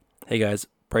Hey guys,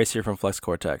 Bryce here from Flex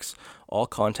Cortex. All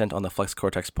content on the Flex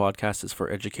Cortex podcast is for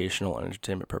educational and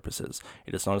entertainment purposes.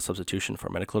 It is not a substitution for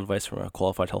medical advice from a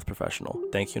qualified health professional.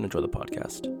 Thank you and enjoy the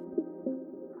podcast.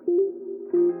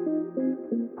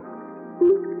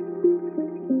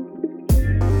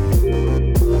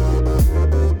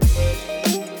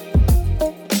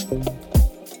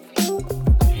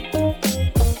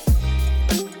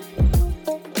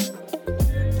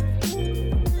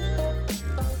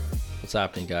 What's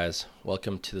happening, guys?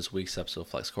 Welcome to this week's episode of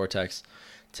Flex Cortex.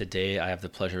 Today, I have the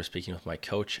pleasure of speaking with my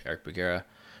coach, Eric Bagheera.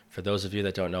 For those of you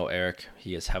that don't know Eric,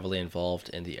 he is heavily involved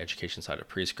in the education side of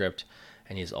Prescript,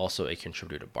 and he is also a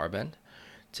contributor to Barbend.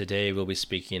 Today, we'll be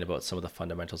speaking about some of the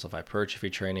fundamentals of hypertrophy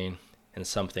training and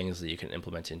some things that you can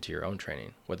implement into your own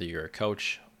training, whether you're a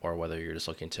coach or whether you're just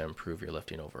looking to improve your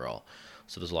lifting overall.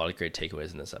 So there's a lot of great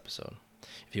takeaways in this episode.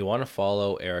 If you want to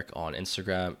follow Eric on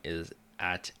Instagram, is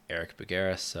at Eric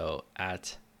Bagheera, so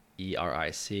at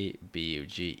EricBugera.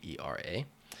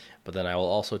 But then I will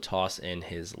also toss in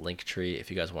his link tree if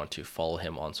you guys want to follow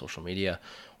him on social media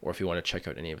or if you want to check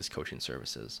out any of his coaching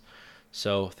services.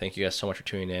 So thank you guys so much for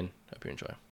tuning in. Hope you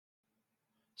enjoy.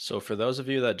 So for those of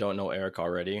you that don't know Eric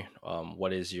already,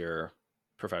 what is your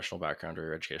professional background or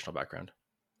your educational background?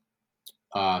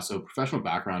 So professional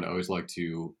background, I always like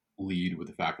to lead with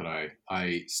the fact that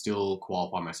I still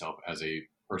qualify myself as a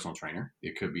personal trainer.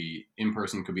 It could be in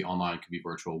person, could be online, could be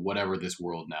virtual, whatever this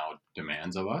world now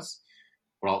demands of us.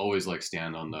 But I'll always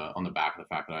stand on the back of the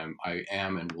fact that I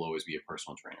am and will always be a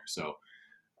personal trainer. So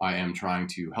I am trying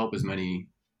to help as many,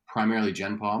 primarily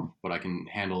Gen Pom, but I can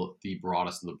handle the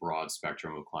broadest of the broad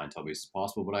spectrum of clientele base as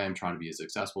possible. But I am trying to be as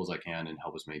accessible as I can and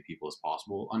help as many people as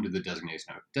possible under the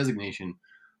designation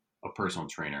of personal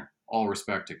trainer. All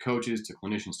respect to coaches, to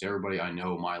clinicians, to everybody. I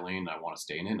know my lane, I want to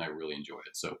stay in it, and I really enjoy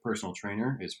it. So personal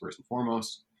trainer is first and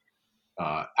foremost.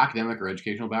 Academic or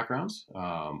educational backgrounds.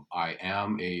 I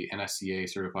am a NSCA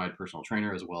certified personal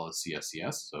trainer as well as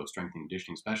CSCS, so strength and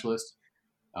conditioning specialist.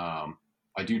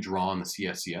 I do draw on the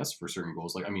CSCS for certain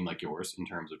goals, like yours, in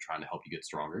terms of trying to help you get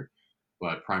stronger.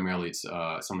 But primarily, it's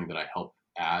something that I help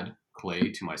add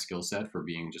clay to my skill set for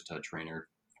being just a trainer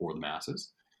for the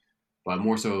masses. But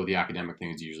more so, the academic thing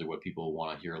is usually what people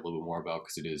want to hear a little bit more about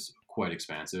because it is quite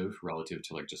expansive relative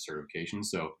to just certification.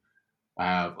 So I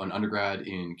have an undergrad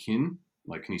in kin,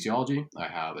 like kinesiology. I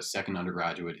have a second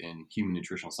undergraduate in human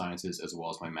nutritional sciences, as well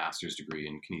as my master's degree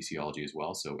in kinesiology as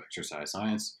well, so exercise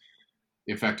science.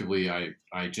 Effectively,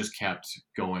 I just kept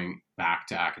going back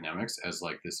to academics as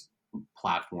this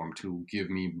platform to give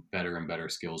me better and better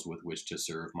skills with which to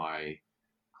serve my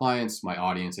clients, my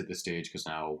audience at this stage, because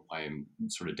now I am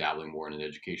sort of dabbling more in an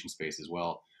education space as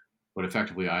well. But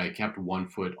effectively, I kept one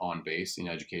foot on base in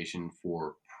education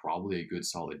for probably a good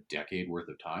solid decade worth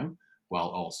of time, while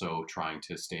also trying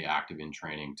to stay active in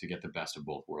training to get the best of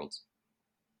both worlds.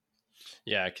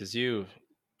 Yeah, because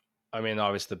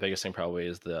obviously the biggest thing probably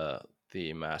is the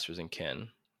master's in kin,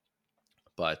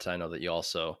 but I know that you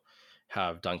also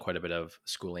have done quite a bit of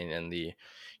schooling in the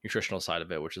nutritional side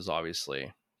of it, which is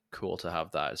obviously cool to have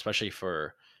that, especially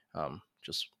for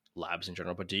just labs in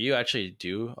general. But do you actually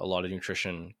do a lot of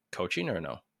nutrition coaching or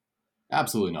no?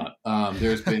 Absolutely not.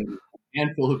 There's been a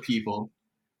handful of people,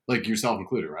 like yourself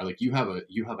included, right? You have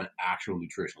an actual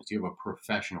nutritionist. You have a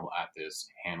professional at this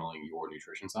handling your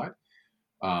nutrition side.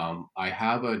 I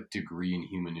have a degree in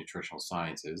human nutritional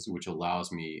sciences, which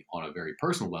allows me on a very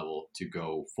personal level to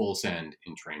go full send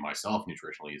and train myself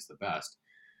nutritionally is the best.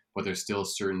 But there's still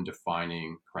certain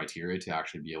defining criteria to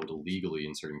actually be able to legally,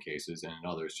 in certain cases, and in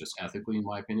others, just ethically, in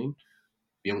my opinion,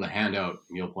 be able to hand out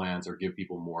meal plans or give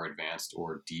people more advanced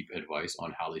or deep advice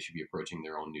on how they should be approaching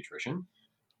their own nutrition.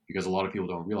 Because a lot of people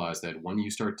don't realize that when you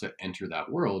start to enter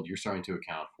that world, you're starting to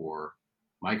account for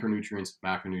micronutrients,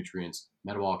 macronutrients,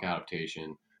 metabolic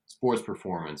adaptation, sports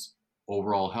performance,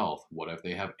 overall health. What if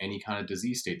they have any kind of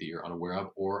disease state that you're unaware of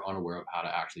or unaware of how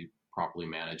to actually properly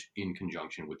manage in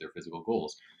conjunction with their physical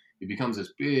goals? It becomes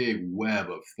this big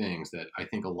web of things that I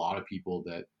think a lot of people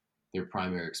that their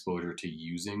primary exposure to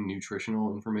using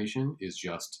nutritional information is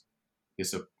just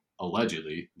this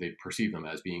allegedly they perceive them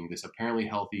as being this apparently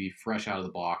healthy, fresh out of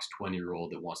the box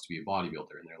 20-year-old that wants to be a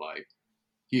bodybuilder. And they're like,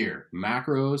 here,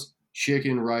 macros,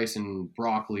 chicken, rice, and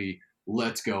broccoli,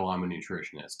 let's go, I'm a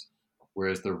nutritionist.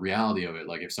 Whereas the reality of it,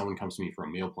 if someone comes to me for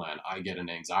a meal plan, I get an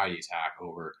anxiety attack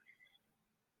over,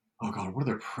 oh God, what are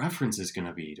their preferences going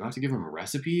to be? Do I have to give them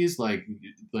recipes? Like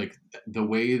the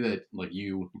way that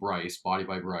you, Bryce, Body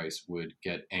by Bryce, would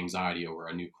get anxiety over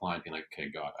a new client being like,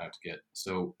 okay, God, I have to get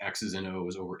so X's and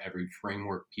O's over every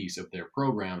framework piece of their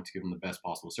program to give them the best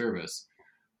possible service.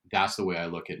 That's the way I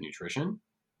look at nutrition.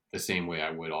 The same way I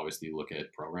would obviously look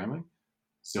at programming.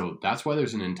 So that's why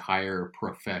there's an entire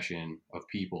profession of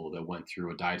people that went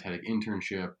through a dietetic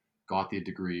internship, got the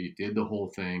degree, did the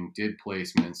whole thing, did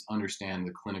placements, understand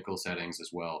the clinical settings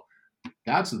as well.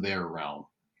 That's their realm.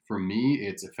 For me,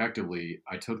 it's effectively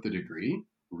I took the degree,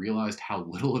 realized how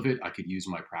little of it I could use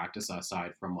in my practice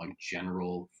aside from like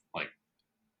general like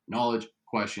knowledge,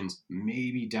 questions,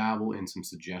 maybe dabble in some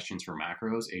suggestions for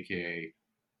macros, aka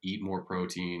eat more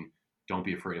protein, don't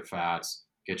be afraid of fats,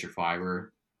 get your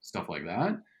fiber, stuff like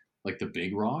that. Like the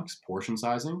big rocks, portion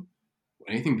sizing.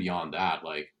 Anything beyond that,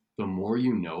 like the more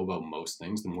you know about most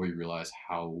things, the more you realize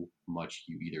how much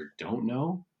you either don't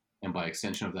know, and by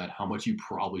extension of that, how much you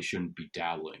probably shouldn't be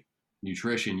dabbling.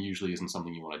 Nutrition usually isn't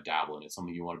something you want to dabble in. It's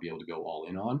something you want to be able to go all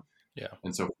in on. Yeah.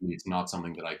 And so for me, it's not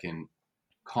something that I can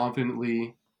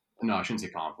confidently, no, I shouldn't say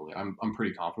confidently. I'm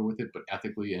pretty confident with it, but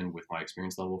ethically and with my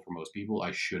experience level for most people,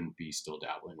 I shouldn't be still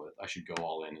dabbling with. I should go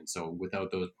all in. And so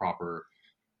without those proper,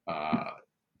 uh,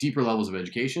 deeper levels of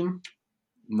education,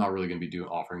 I'm not really going to be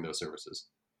offering those services.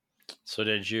 So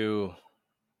did you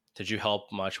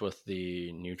help much with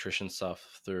the nutrition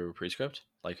stuff through Prescript,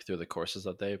 like through the courses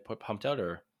that they pumped out,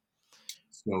 or?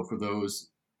 So for those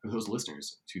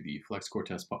listeners to the Flex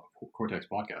Cortex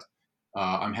podcast,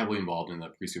 I'm heavily involved in the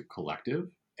Prescript Collective.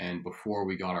 And before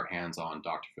we got our hands on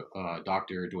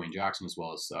Dr. Dwayne Jackson as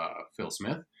well as Phil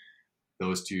Smith,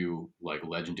 those two like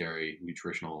legendary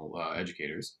nutritional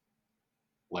educators,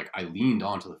 like I leaned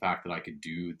onto the fact that I could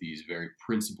do these very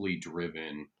principally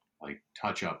driven like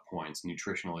touch up points,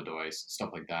 nutritional advice, stuff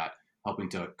like that, helping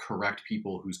to correct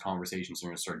people whose conversations are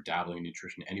going to start dabbling in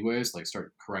nutrition anyways, like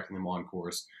start correcting them on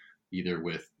course, either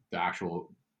with the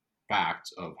actual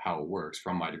facts of how it works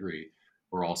from my degree,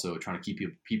 or also trying to keep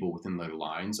people within the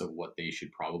lines of what they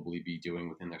should probably be doing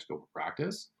within their scope of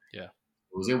practice. Yeah.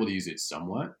 I was able to use it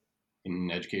somewhat in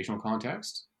an educational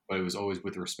context, but it was always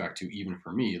with respect to, even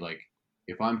for me, like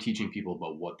if I'm teaching people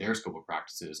about what their scope of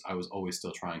practice is, I was always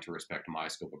still trying to respect my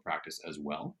scope of practice as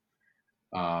well.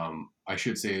 I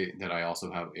should say that I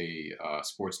also have a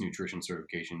sports nutrition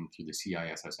certification through the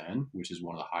CISSN, which is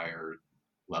one of the higher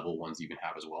level ones you can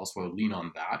have as well. So I lean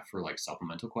on that for like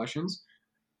supplemental questions.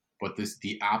 But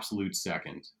the absolute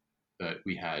second that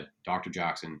we had Dr.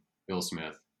 Jackson, Bill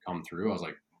Smith come through, I was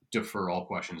like, defer all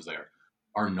questions there.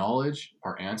 Our knowledge,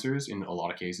 our answers in a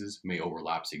lot of cases may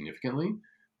overlap significantly,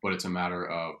 but it's a matter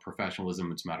of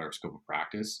professionalism. It's a matter of scope of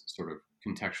practice, sort of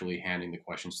contextually handing the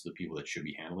questions to the people that should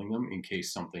be handling them in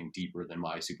case something deeper than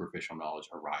my superficial knowledge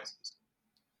arises.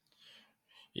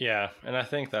 Yeah, and I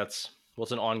think that's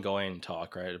it's an ongoing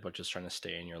talk, right? About just trying to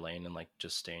stay in your lane and like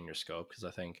just stay in your scope. Because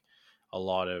I think a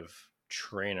lot of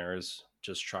trainers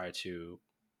just try to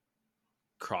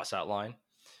cross that line.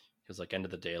 Because like end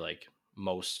of the day, like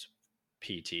most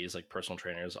PTs, like personal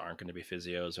trainers, aren't going to be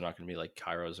physios. They're not going to be like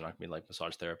chiros. They're not going to be like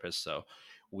massage therapists. So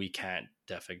we can't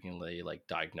definitely like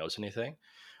diagnose anything.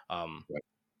 Right.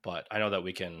 But I know that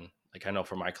we can, like, I know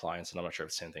for my clients, and I'm not sure if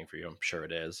it's the same thing for you, I'm sure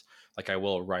it is, like I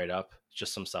will write up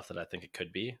just some stuff that I think it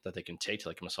could be that they can take to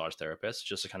like a massage therapist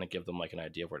just to kind of give them like an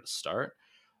idea of where to start,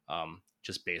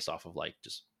 just based off of like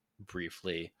just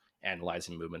briefly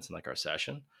analyzing movements in like our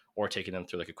session or taking them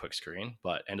through like a quick screen.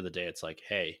 But end of the day, it's like,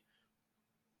 hey,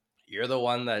 you're the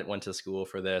one that went to school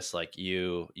for this, like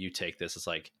you take this. It's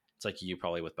like you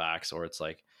probably with backs, or it's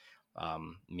like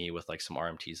me with like some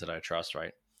RMTs that I trust,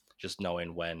 right? Just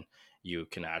knowing when you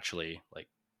can actually like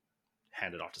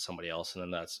hand it off to somebody else, and then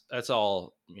that's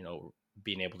all,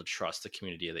 being able to trust the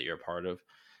community that you're a part of,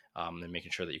 and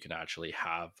making sure that you can actually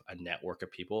have a network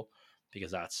of people,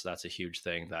 because that's a huge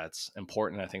thing that's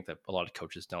important. I think that a lot of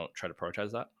coaches don't try to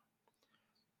prioritize that.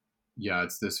 Yeah,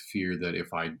 it's this fear that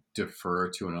if I defer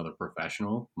to another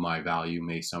professional, my value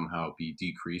may somehow be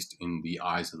decreased in the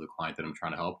eyes of the client that I'm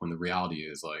trying to help. When the reality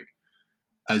is, like,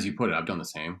 as you put it, I've done the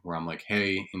same where I'm like,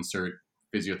 hey, insert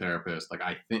physiotherapist. Like,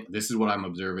 I think this is what I'm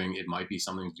observing. It might be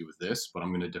something to do with this, but I'm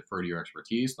going to defer to your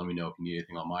expertise. Let me know if you need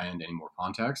anything on my end, any more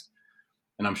context.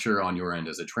 And I'm sure on your end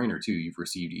as a trainer too, you've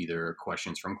received either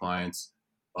questions from clients,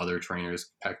 other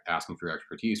trainers asking for your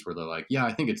expertise where they're like, yeah,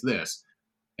 I think it's this.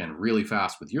 And really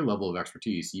fast with your level of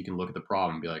expertise, you can look at the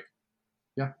problem and be like,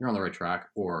 yeah, you're on the right track.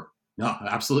 Or no,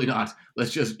 absolutely not.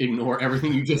 Let's just ignore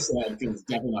everything you just said because it's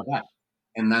definitely not that.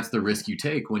 And that's the risk you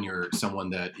take when you're someone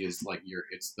that is like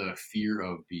it's the fear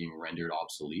of being rendered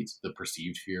obsolete, the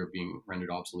perceived fear of being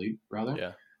rendered obsolete rather.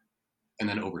 Yeah. And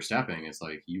then overstepping is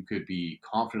like you could be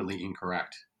confidently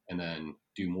incorrect and then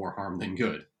do more harm than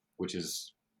good, which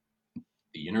is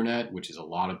the internet, which is a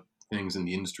lot of things in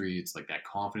the industry. It's like that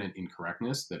confident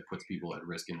incorrectness that puts people at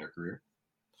risk in their career.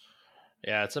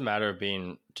 Yeah, it's a matter of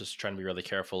being just trying to be really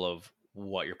careful of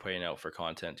what you're putting out for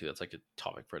content too. That's like a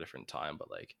topic for a different time, but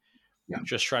like Yeah,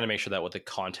 just trying to make sure that with the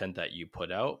content that you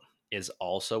put out is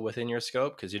also within your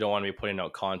scope, because you don't want to be putting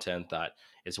out content that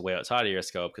is way outside of your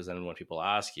scope, because then when people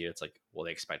ask you, it's like, well,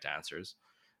 they expect answers.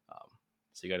 um,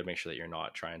 so you got to make sure that you're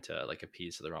not trying to like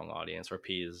appease to the wrong audience or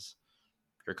appease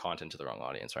your content to the wrong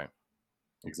audience, right?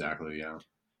 exactly. Yeah.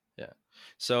 Yeah.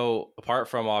 So apart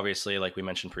from, obviously, like we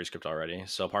mentioned Prescript already,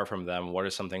 so apart from them, what are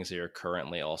some things that you're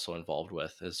currently also involved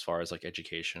with as far as like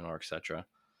education or etc.?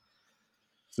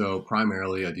 So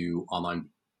primarily, I do online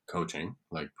coaching,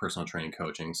 like personal training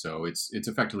coaching. So it's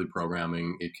effectively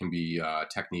programming. It can be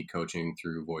technique coaching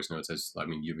through voice notes. As I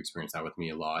mean, you've experienced that with me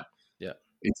a lot. Yeah.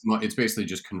 It's basically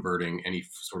just converting any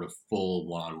sort of full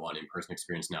one-on-one in-person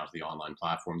experience now to the online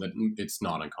platform. That it's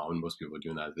not uncommon. Most people are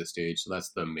doing that at this stage. So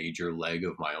that's the major leg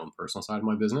of my own personal side of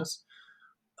my business.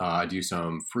 I do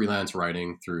some freelance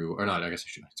writing through, or not, I guess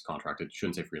it's contracted.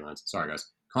 Shouldn't say freelance. Sorry, guys.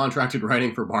 Contracted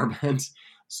writing for Barbend.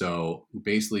 So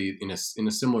basically, in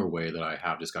a similar way that I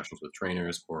have discussions with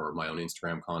trainers or my own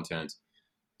Instagram content,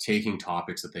 taking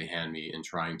topics that they hand me and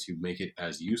trying to make it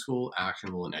as useful,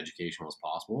 actionable, and educational as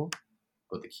possible.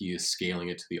 But the key is scaling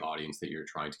it to the audience that you're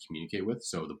trying to communicate with.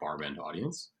 So the Barbend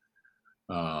audience.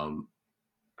 Um,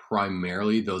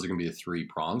 Primarily those are going to be the three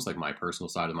prongs, like my personal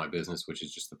side of my business, which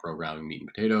is just the programming meat and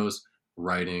potatoes,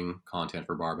 writing content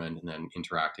for Barbend, and then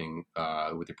interacting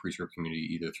with the Prescript community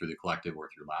either through the collective or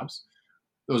through labs.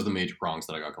 Those are the major prongs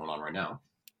that I got going on right now.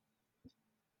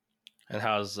 And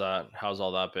how's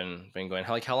all that been going?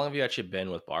 How long have you actually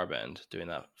been with Barbend doing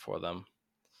that for them?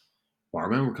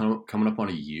 Barbend, we're coming up on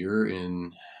a year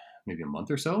in maybe a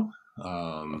month or so.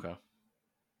 Um, Okay.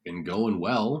 Been going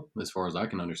well as far as I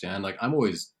can understand. Like I'm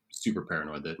always super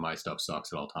paranoid that my stuff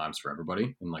sucks at all times for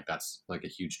everybody, and like that's like a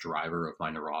huge driver of my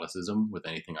neuroticism with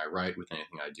anything I write, with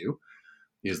anything I do,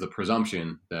 is the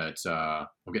presumption that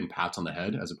I'm getting pats on the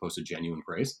head as opposed to genuine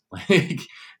praise. Like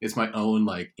it's my own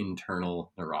like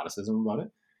internal neuroticism about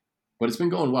it. But it's been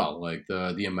going well. Like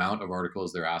the amount of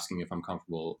articles they're asking if I'm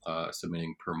comfortable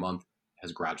submitting per month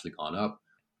has gradually gone up.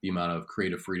 The amount of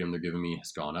creative freedom they're giving me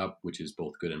has gone up, which is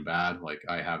both good and bad. Like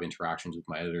I have interactions with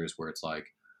my editors where it's like,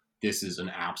 this is an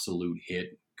absolute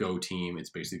hit, go team.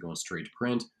 It's basically going straight to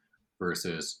print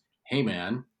versus, hey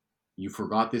man, you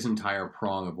forgot this entire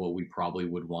prong of what we probably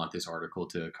would want this article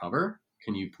to cover.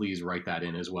 Can you please write that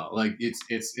in as well? Like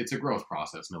it's a growth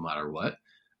process no matter what.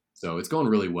 So it's going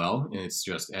really well. And it's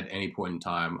just at any point in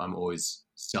time, I'm always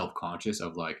self conscious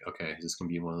of like, okay, is this going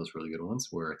to be one of those really good ones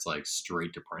where it's like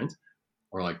straight to print?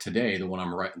 Or like today, the one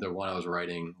I was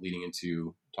writing leading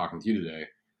into talking to you today,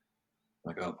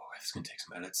 like, oh boy, it's going to take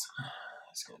some edits.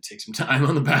 It's going to take some time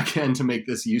on the back end to make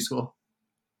this useful.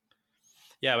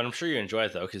 Yeah, but I'm sure you enjoy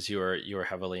it though, because you were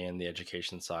heavily in the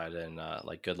education side and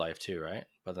like Good Life too, right?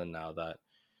 But then now that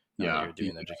Yeah, you're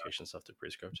doing education stuff to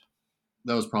Prescript.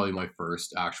 that was probably my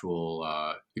first actual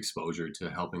exposure to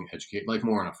helping educate, like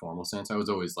more in a formal sense. I was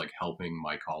always like helping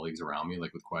my colleagues around me,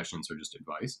 like with questions or just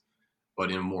advice,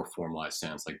 but in a more formalized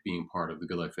sense, like being part of the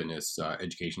Good Life Fitness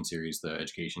education series, the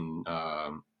education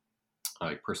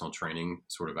like personal training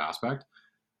sort of aspect.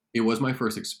 It was my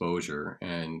first exposure,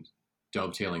 and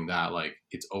dovetailing that, like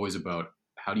it's always about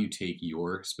how do you take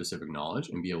your specific knowledge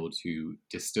and be able to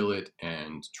distill it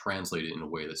and translate it in a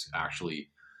way that's actually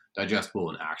digestible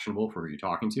and actionable for who you're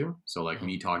talking to. So like Mhm.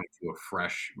 me talking to a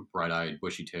fresh, bright-eyed,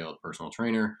 bushy-tailed personal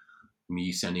trainer,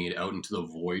 me sending it out into the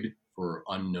void for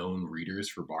unknown readers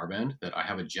for Barbend, that I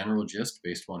have a general gist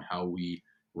based on how we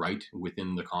write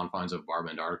within the confines of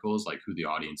Barbend articles, like who the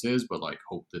audience is, but like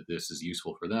hope that this is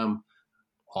useful for them,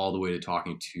 all the way to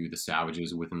talking to the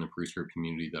savages within the Prescript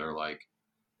community that are like,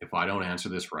 if I don't answer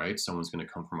this right, someone's going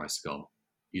to come for my skull.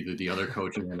 Either the other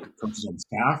coaches on the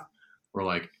staff, or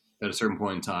like at a certain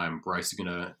point in time, Bryce is going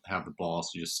to have the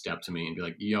balls to just step to me and be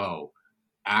like, yo,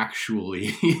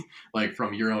 actually, like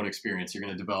from your own experience, you're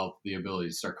going to develop the ability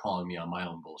to start calling me on my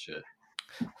own bullshit.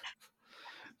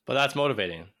 But that's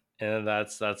motivating, and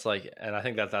that's like, and I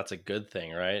think that that's a good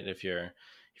thing, right? If you're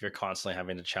constantly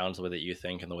having to challenge the way that you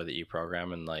think and the way that you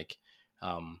program, and like,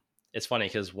 um, it's funny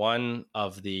because one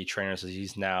of the trainers,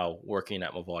 he's now working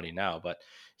at Movati now, but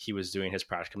he was doing his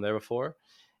practicum there before,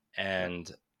 Yeah.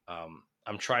 and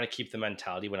I'm trying to keep the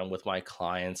mentality when I'm with my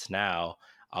clients now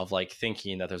of like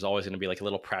thinking that there's always going to be like a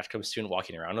little practicum student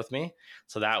walking around with me.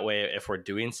 So that way, if we're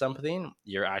doing something,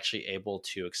 you're actually able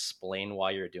to explain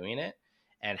why you're doing it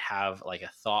and have like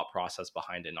a thought process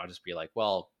behind it, not just be like,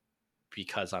 well,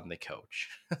 because I'm the coach.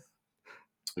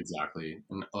 Exactly.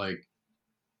 And like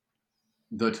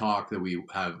the talk that we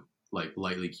have like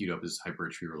lightly queued up is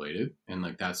hypertrophy related. And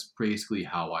like that's basically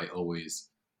how I always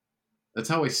that's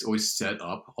how I always set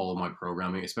up all of my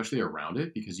programming, especially around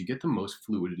it, because you get the most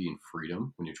fluidity and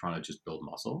freedom when you're trying to just build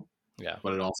muscle. Yeah.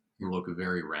 but it also can look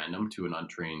very random to an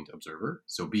untrained observer.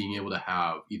 So being able to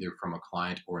have either from a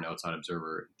client or an outside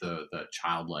observer the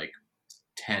childlike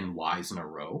 10 whys in a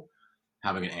row,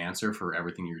 having an answer for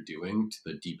everything you're doing to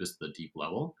the deep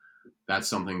level. That's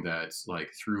something that's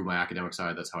like through my academic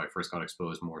side, that's how I first got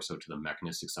exposed more so to the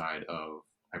mechanistic side of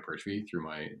hypertrophy through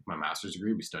my master's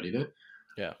degree. We studied it,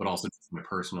 Yeah. but also just my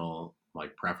personal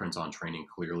like preference on training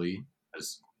clearly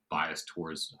as biased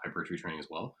towards hypertrophy training as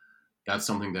well. That's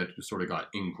something that sort of got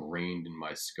ingrained in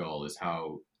my skull is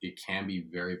how it can be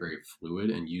very, very fluid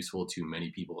and useful to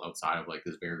many people outside of like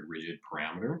this very rigid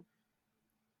parameter.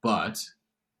 But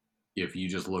if you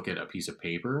just look at a piece of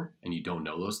paper and you don't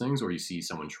know those things, or you see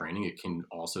someone training, it can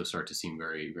also start to seem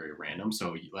very, very random.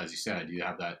 So, as you said, you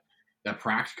have that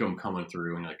practicum coming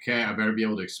through, and like, okay, I better be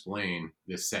able to explain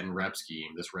this set and rep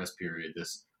scheme, this rest period,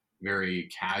 this very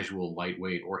casual,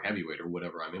 lightweight or heavyweight or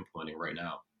whatever I'm implementing right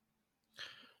now.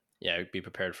 Yeah, be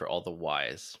prepared for all the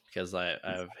whys because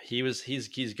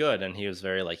he's good and he was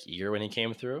very like eager when he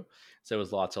came through. So it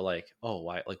was lots of like, oh,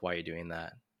 why are you doing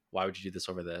that? Why would you do this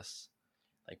over this?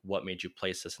 Like, what made you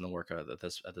place this in the workout at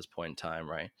this point in time,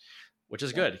 right? Which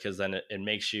is Yeah, good because then it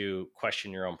makes you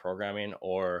question your own programming,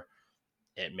 or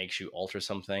it makes you alter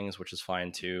some things, which is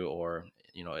fine too, or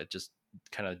it just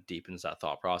kind of deepens that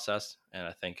thought process. And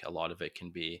I think a lot of it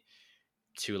can be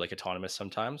too like autonomous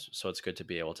sometimes. So it's good to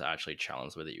be able to actually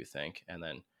challenge the way that you think, and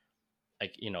then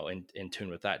like in tune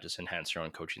with that, just enhance your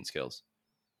own coaching skills.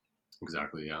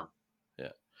 exactly. Yeah.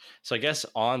 Yeah. So I guess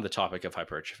on the topic of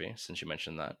hypertrophy, since you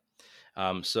mentioned that,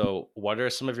 so what are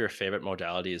some of your favorite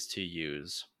modalities to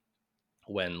use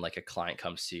when like a client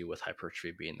comes to you with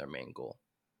hypertrophy being their main goal?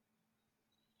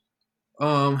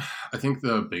 Um, I think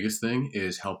the biggest thing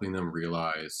is helping them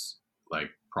realize like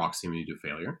proximity to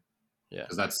failure, Yeah.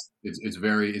 because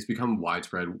it's become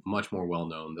widespread, much more well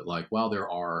known that like while there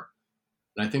are,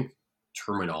 and I think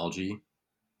terminology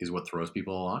is what throws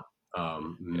people a lot. Yeah.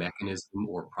 Mechanism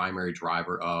or primary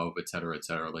driver of, et cetera, et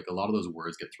cetera. Like a lot of those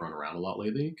words get thrown around a lot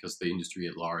lately because the industry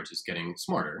at large is getting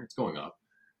smarter. It's going up.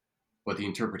 But the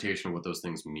interpretation of what those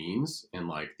things means and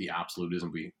like the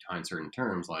absolutism behind certain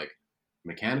terms, like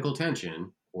mechanical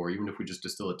tension, or even if we just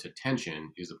distill it to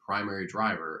tension, is a primary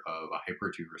driver of a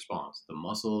hypertrophy response. The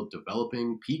muscle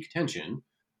developing peak tension,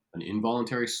 an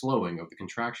involuntary slowing of the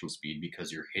contraction speed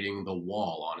because you're hitting the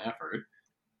wall on effort,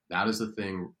 that is the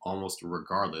thing almost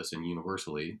regardless and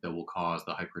universally that will cause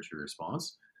the hypertrophy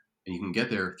response. And you can get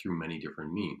there through many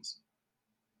different means.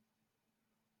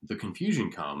 The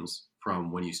confusion comes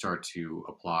from when you start to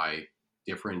apply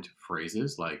different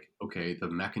phrases like, okay, the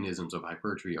mechanisms of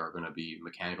hypertrophy are going to be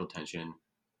mechanical tension,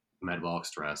 metabolic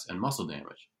stress, and muscle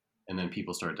damage. And then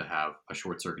people start to have a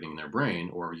short circuiting in their brain,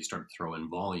 or you start to throw in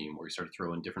volume, or you start to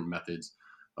throw in different methods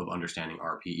of understanding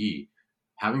RPE.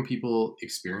 Having people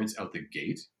experience out the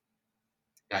gate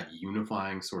that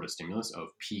unifying sort of stimulus of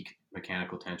peak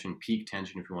mechanical tension, peak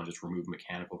tension, if you want to just remove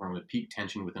mechanical from it, peak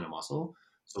tension within a muscle.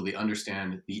 So they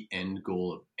understand the end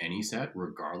goal of any set,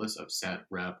 regardless of set,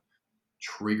 rep,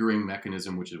 triggering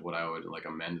mechanism, which is what I would like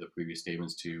amend the previous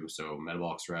statements to. So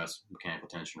metabolic stress, mechanical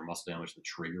tension, or muscle damage, the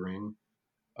triggering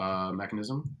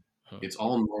mechanism. Hmm. It's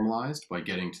all normalized by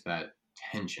getting to that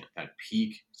tension, that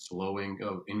peak slowing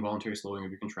of involuntary slowing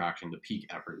of your contraction, the peak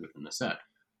effort within the set.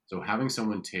 So having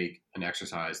someone take an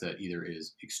exercise that either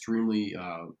is extremely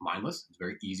mindless, it's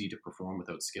very easy to perform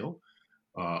without skill,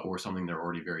 or something they're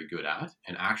already very good at,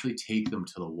 and actually take them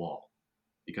to the wall.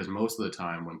 Because most of the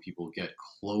time, when people get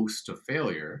close to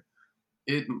failure,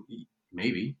 it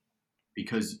maybe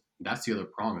because that's the other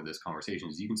prong of this conversation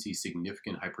is you can see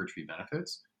significant hypertrophy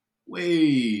benefits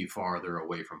way farther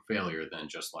away from failure than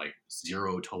just like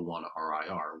 0 to 1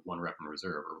 RIR, 1 rep in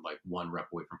reserve, or like 1 rep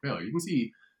away from failure. You can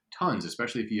see tons,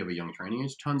 especially if you have a young training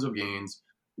age, tons of gains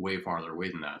way farther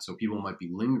away than that. So people might be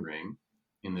lingering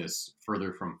in this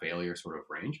further from failure sort of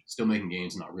range, still making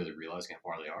gains and not really realizing how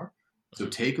far they are. So Hmm.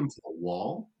 take them to the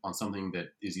wall on something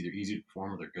that is either easy to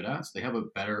perform or they're good at. So they have a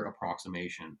better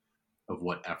approximation of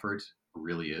what effort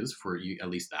really is for you, at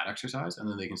least that exercise, and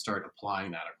then they can start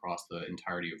applying that across the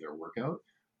entirety of their workout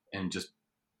and just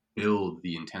build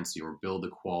the intensity or build the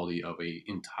quality of a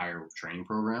entire training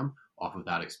program off of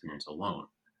that experience alone.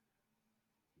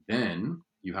 Then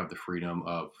you have the freedom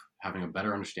of having a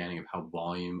better understanding of how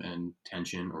volume and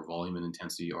tension or volume and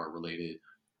intensity are related,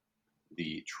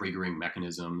 the triggering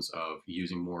mechanisms of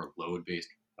using more load based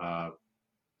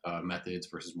methods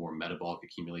versus more metabolic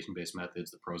accumulation based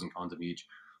methods, the pros and cons of each.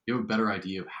 You have a better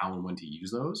idea of how and when to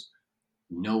use those,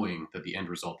 knowing that the end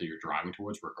result that you're driving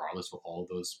towards, regardless of all of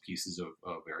those pieces of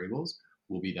variables,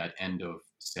 will be that end of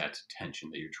set tension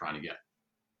that you're trying to get.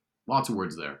 Lots of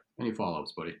words there. Any follow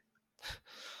ups, buddy?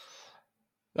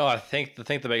 No, I think the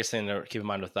biggest thing to keep in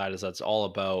mind with that is that's all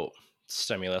about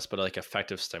stimulus, but like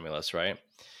effective stimulus, right?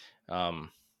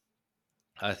 Um,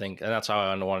 I think, and that's how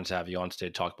I wanted to have you on today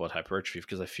to talk about hypertrophy,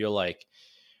 because I feel like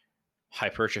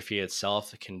hypertrophy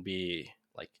itself can be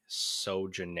like so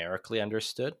generically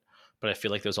understood, but I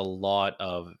feel like there's a lot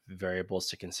of variables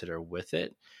to consider with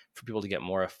it for people to get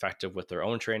more effective with their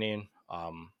own training,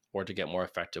 or to get more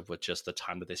effective with just the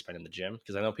time that they spend in the gym.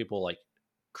 Because I know people like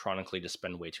chronically just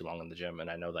spend way too long in the gym, and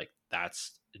I know like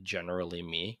that's generally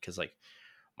me, because like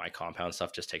my compound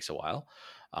stuff just takes a while.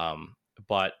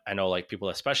 But I know like people,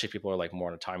 especially people are like more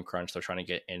on a time crunch, they're trying to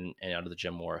get in and out of the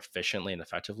gym more efficiently and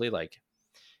effectively. Like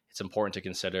it's important to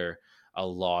consider a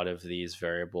lot of these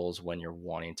variables when you're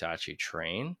wanting to actually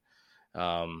train.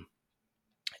 Um,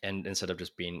 and instead of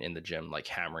just being in the gym, like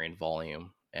hammering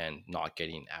volume and not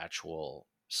getting actual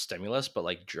stimulus, but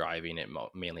like driving it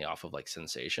mainly off of like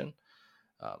sensation.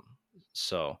 Um,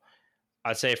 so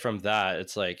I'd say from that,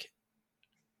 it's like,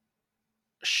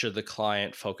 should the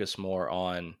client focus more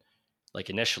on like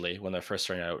initially when they're first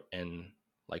starting out in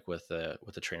like with the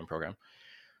training program,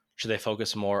 should they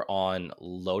focus more on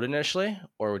load initially,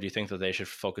 or would you think that they should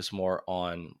focus more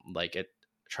on like it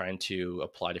trying to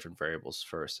apply different variables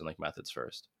first and like methods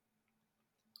first?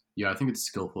 Yeah, I think it's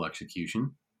skillful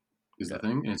execution is the Okay.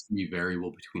 thing, and it's going to be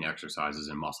variable between exercises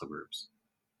and muscle groups.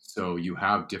 So you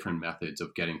have different methods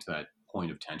of getting to that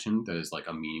point of tension that is like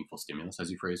a meaningful stimulus,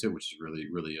 as you phrased it, which is really,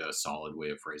 really a solid way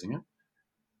of phrasing it.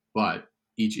 But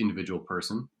each individual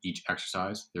person, each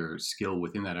exercise, their skill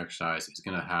within that exercise is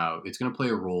going to have, it's going to play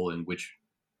a role in which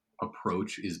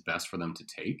approach is best for them to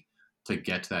take to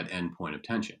get to that end point of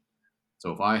tension.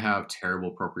 So if I have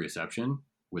terrible proprioception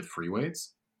with free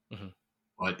weights, Hmm.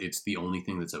 but it's the only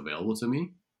thing that's available to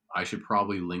me, I should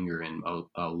probably linger in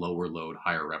a lower load,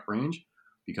 higher rep range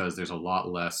because there's a lot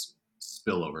less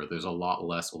spillover. There's a lot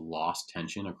less lost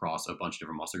tension across a bunch of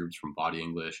different muscle groups from body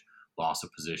English, loss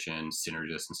of position,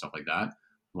 synergist, and stuff like that.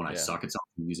 When I Yeah. suck at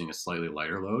something using a slightly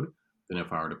lighter load than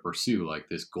if I were to pursue like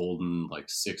this golden like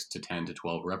 6 to 10 to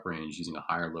 12 rep range using a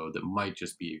higher load that might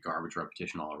just be a garbage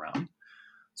repetition all around.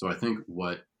 So I think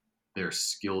what their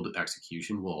skilled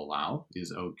execution will allow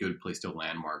is a good place to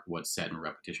landmark what set and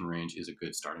repetition range is a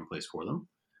good starting place for them.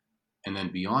 And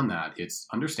then beyond that, it's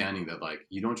understanding that like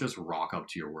you don't just rock up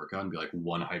to your workout and be like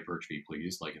one hypertrophy,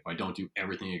 please. Like if I don't do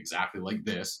everything exactly like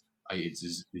this,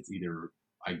 it's either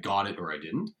I got it or I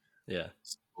didn't. Yeah.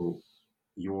 So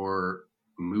your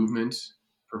movement,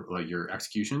 like your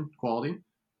execution quality,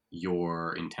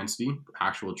 your intensity,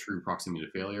 actual true proximity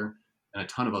to failure, and a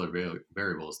ton of other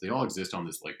variables. They all exist on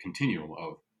this like continuum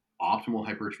of optimal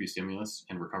hypertrophy stimulus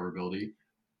and recoverability,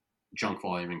 junk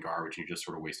volume and garbage, and you're just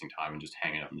sort of wasting time and just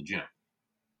hanging out in the gym.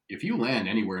 If you land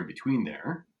anywhere in between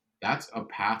there, that's a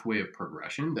pathway of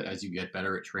progression that as you get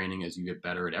better at training, as you get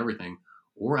better at everything,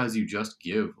 or as you just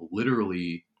give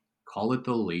literally call it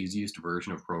the laziest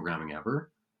version of programming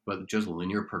ever, but just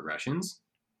linear progressions,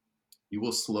 you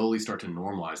will slowly start to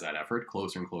normalize that effort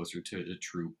closer and closer to the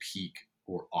true peak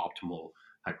or optimal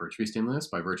hypertrophy stimulus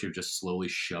by virtue of just slowly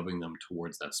shoving them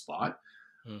towards that spot.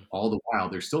 Mm. All the while,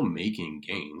 they're still making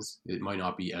gains. It might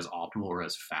not be as optimal or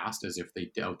as fast as if they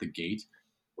out the gate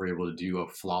were able to do a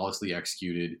flawlessly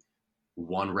executed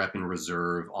one rep in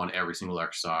reserve on every single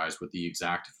exercise with the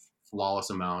exact flawless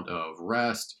amount of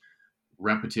rest,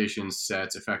 repetitions,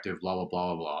 sets, effective, blah blah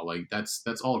blah blah. Like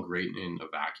that's all great in a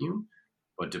vacuum,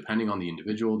 but depending on the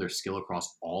individual, their skill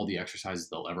across all the exercises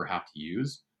they'll ever have to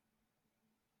use,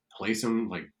 place them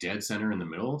like dead center in the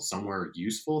middle, somewhere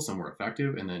useful, somewhere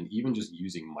effective, and then even just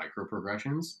using micro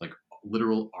progressions, like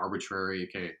literal arbitrary.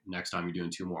 Okay, next time you're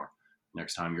doing two more.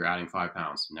 Next time you're adding 5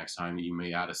 pounds. Next time you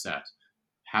may add a set.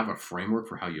 Have a framework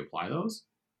for how you apply those,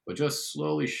 but just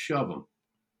slowly shove them.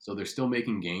 So they're still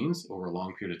making gains over a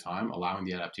long period of time, allowing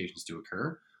the adaptations to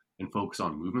occur, and focus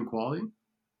on movement quality.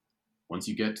 Once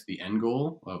you get to the end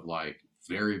goal of like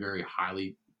very, very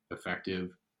highly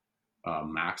effective,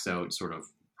 max out sort of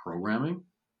programming,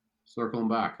 circle them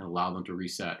back and allow them to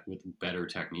reset with better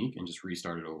technique and just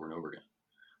restart it over and over again.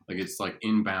 Like it's like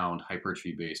inbound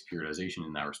hypertrophy based periodization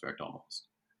in that respect almost.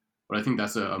 But I think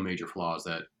that's a major flaw is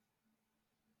that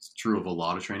it's true of a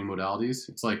lot of training modalities.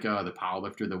 It's like the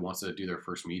powerlifter that wants to do their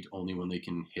first meet only when they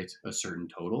can hit a certain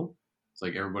total. It's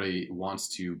like everybody wants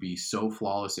to be so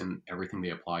flawless in everything they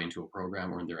apply into a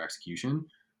program or in their execution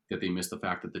that they miss the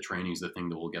fact that the training is the thing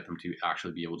that will get them to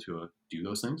actually be able to do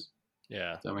those things.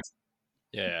 Yeah. Does that make sense?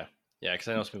 Yeah. Yeah. Yeah. Because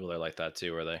I know some people that are like that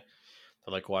too, where they're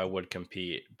like, well, I would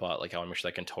compete, but like I want to make sure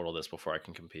I can total this before I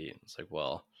can compete. It's like,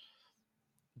 well,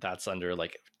 that's under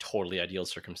like totally ideal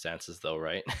circumstances though,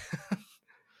 right?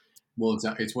 Well,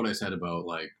 it's what I said about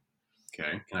like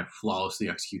Okay, can I flawlessly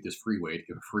execute this free weight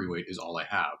if a free weight is all I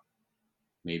have?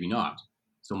 Maybe not.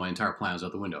 So my entire plan is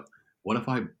out the window. What if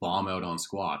I bomb out on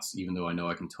squats, even though I know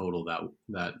I can total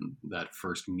that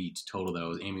first meet total that I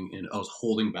was aiming and I was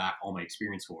holding back all my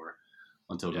experience for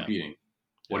until Yeah. competing?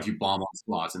 What Yeah. if you bomb on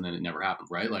squats and then it never happened,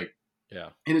 right? Like,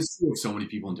 Yeah. and it's with so many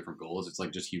people in different goals. It's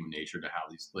like just human nature to have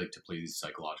these, like, to play these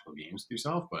psychological games with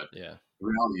yourself. But Yeah. the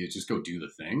reality is just go do the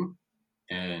thing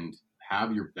and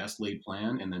have your best laid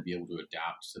plan and then be able to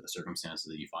adapt to the circumstances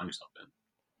that you find yourself in.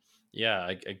 Yeah.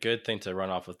 A good thing to run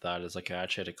off with that is like I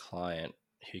actually had a client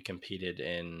who competed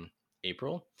in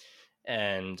April,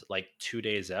 and like 2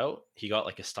 days out, he got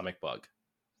like a stomach bug.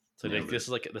 So like Nailed it. this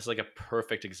is like a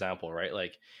perfect example, right?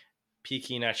 Like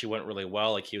Peking actually went really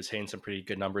well. Like he was hitting some pretty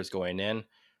good numbers going in,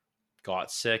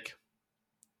 got sick,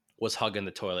 was hugging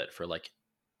the toilet for like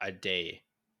a day,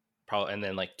 probably, and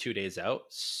then like 2 days out,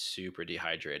 super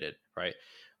dehydrated, right?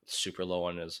 Super low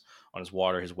on his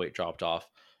water, his weight dropped off.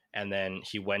 And then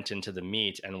he went into the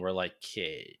meet and we're like,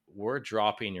 okay, we're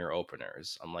dropping your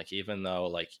openers. I'm like, even though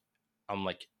like I'm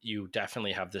like, you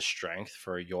definitely have the strength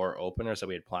for your openers that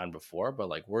we had planned before, but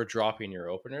like we're dropping your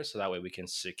openers so that way we can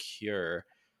secure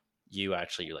you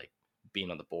actually like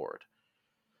being on the board.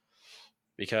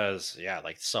 Because yeah,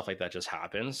 like stuff like that just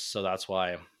happens. So that's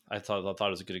why I thought it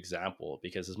was a good example,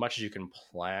 because as much as you can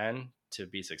plan to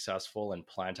be successful and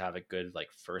plan to have a good like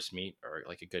first meet or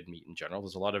like a good meet in general,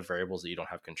 there's a lot of variables that you don't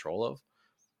have control of.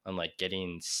 And like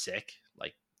getting sick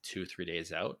like 2-3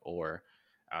 days out, or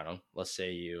I don't know, let's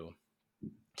say you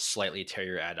slightly tear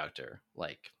your adductor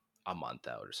like a month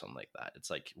out or something like that. It's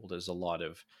like, well, there's a lot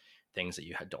of things that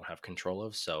you don't have control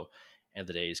of. So end of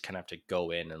the day, you just kind of have to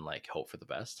go in and like hope for the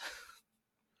best.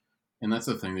 And that's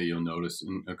the thing that you'll notice,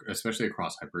 especially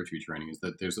across hypertrophy training, is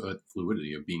that there's a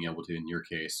fluidity of being able to, in your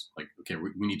case, like, okay,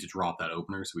 we need to drop that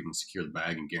opener so we can secure the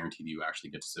bag and guarantee that you actually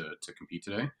get to compete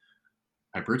today.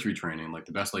 Hypertrophy training, like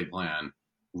the best laid plan,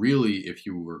 really, if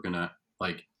you were going to,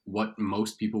 like, what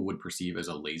most people would perceive as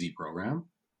a lazy program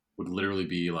would literally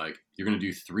be like, you're going to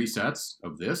do 3 sets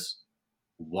of this,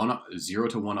 0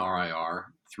 to 1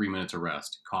 RIR, 3 minutes of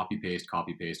rest, copy, paste,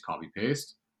 copy, paste, copy,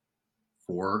 paste,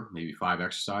 4, maybe 5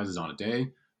 exercises on a day.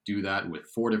 Do that with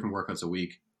 4 different workouts a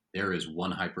week. There is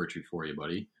one hypertrophy for you,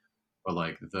 buddy. But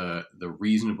like the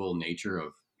reasonable nature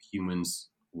of humans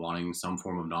wanting some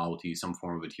form of novelty, some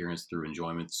form of adherence through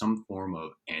enjoyment, some form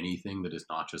of anything that is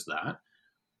not just that,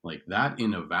 like that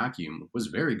in a vacuum was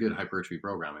very good hypertrophy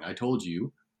programming. I told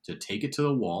you to take it to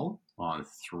the wall on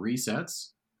 3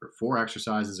 sets for 4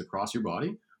 exercises across your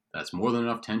body. That's more than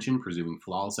enough tension, presuming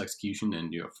flawless execution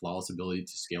and you have flawless ability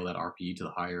to scale that RPE to the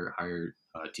higher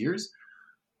tiers.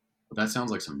 But that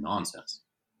sounds like some nonsense.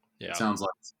 It Yeah. sounds like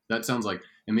that sounds like,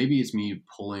 and maybe it's me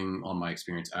pulling on my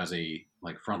experience as a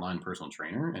like frontline personal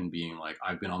trainer and being like,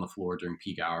 I've been on the floor during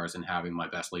peak hours and having my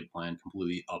best laid plan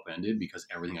completely upended because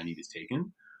everything I need is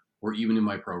taken. Or even in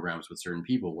my programs with certain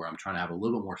people where I'm trying to have a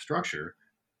little bit more structure,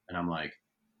 and I'm like,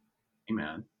 hey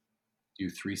man, do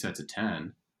 3 sets of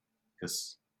 10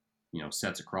 because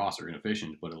sets across are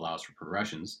inefficient, but it allows for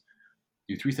progressions.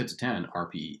 Do 3 sets of 10,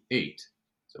 RPE 8.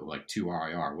 So like 2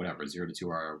 RIR, whatever, 0 to 2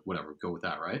 RIR, whatever, go with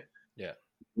that, right? Yeah.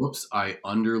 Whoops, I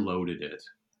underloaded it.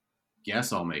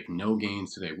 Guess I'll make no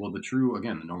gains today. Well, the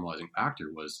normalizing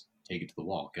factor was take it to the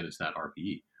wall, get it to that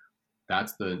RPE.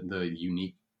 That's the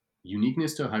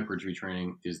uniqueness to hypertrophy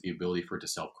training, is the ability for it to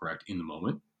self-correct in the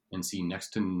moment and see next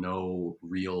to no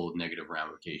real negative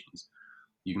ramifications.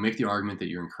 You can make the argument that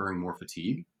you're incurring more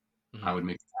fatigue. I Mm-hmm. would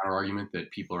make the counter argument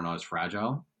that people are not as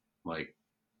fragile. Like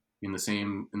in the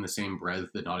same breath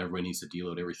that not everybody needs to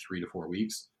deload every 3 to 4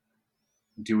 weeks.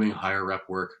 Doing higher rep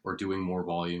work or doing more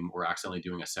volume or accidentally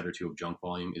doing a set or 2 of junk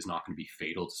volume is not going to be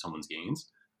fatal to someone's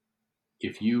gains.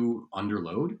 If you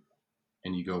underload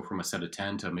and you go from a set of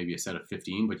 10 to maybe a set of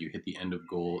 15, but you hit the end of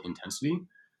goal intensity,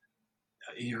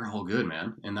 you're all good,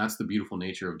 man. And that's the beautiful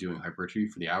nature of doing hypertrophy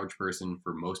for the average person,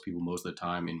 for most people, most of the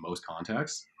time, in most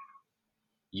contexts.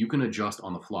 You can adjust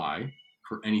on the fly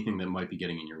for anything that might be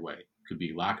getting in your way. Could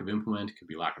be lack of implement, could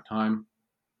be lack of time,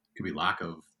 could be lack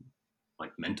of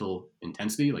like mental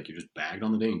intensity, like you're just bagged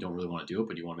on the day and don't really want to do it,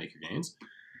 but you want to make your gains.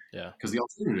 Yeah. Because the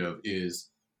alternative is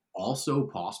also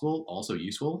possible, also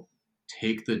useful.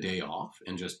 Take the day off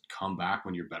and just come back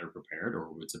when you're better prepared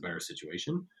or it's a better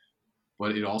situation.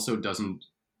 But it also doesn't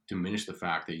diminish the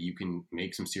fact that you can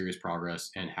make some serious progress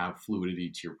and have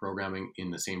fluidity to your programming in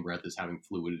the same breath as having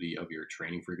fluidity of your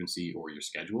training frequency or your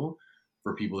schedule,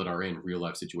 for people that are in real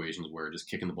life situations where just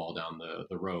kicking the ball down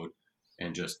the road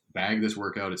and just bag this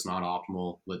workout, it's not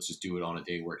optimal, let's just do it on a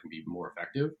day where it can be more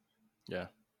effective. Yeah.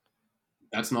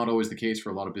 That's not always the case for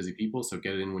a lot of busy people. So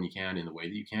get it in when you can, in the way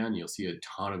that you can. You'll see a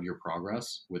ton of your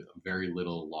progress with very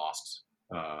little lost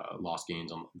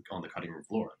gains on the cutting room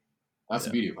floor. That's the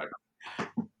Yeah. beauty of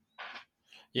hypertrophy.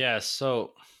 Yeah.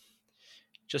 So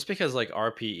just because like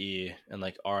RPE and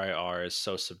like RIR is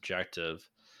so subjective,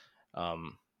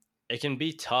 um, it can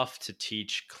be tough to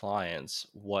teach clients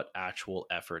what actual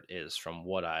effort is from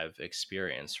what I've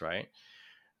experienced, right?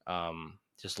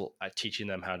 Teaching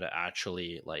them how to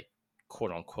actually like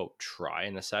quote unquote try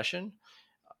in a session.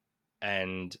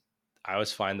 And I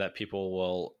always find that people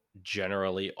will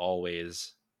generally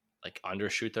always like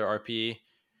undershoot their RPE,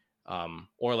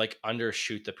 or like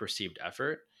undershoot the perceived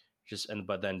effort,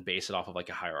 but then base it off of like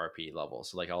a higher RPE level.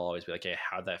 So like I'll always be like, hey,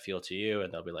 how'd that feel to you?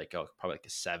 And they'll be like, oh, probably like a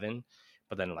 7.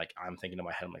 But then like I'm thinking in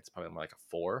my head, I'm like, it's probably more like a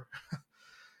 4.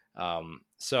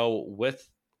 So with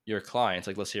your clients,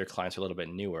 like let's say your clients are a little bit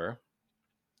newer,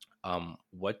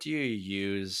 what do you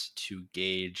use to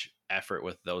gauge effort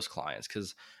with those clients?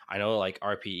 Because I know like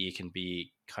RPE can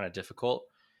be kind of difficult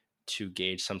to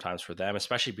gauge sometimes for them,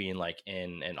 especially being like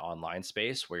in an online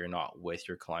space where you're not with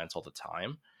your clients all the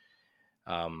time.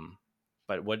 Um,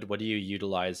 but what do you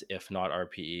utilize if not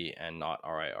RPE and not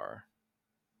RIR?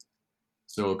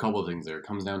 So a couple of things there. It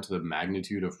comes down to the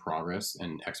magnitude of progress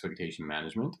and expectation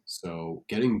management. So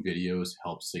getting videos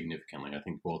helps significantly. I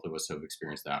think both of us have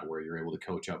experienced that, where you're able to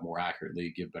coach up more accurately,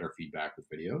 give better feedback with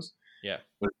videos. Yeah,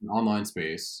 But in the online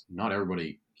space, not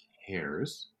everybody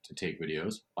cares to take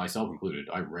videos, myself included.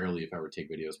 I rarely, if ever,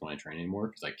 take videos when I train anymore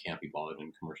because I can't be bothered in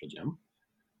a commercial gym.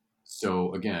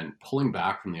 So again, pulling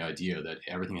back from the idea that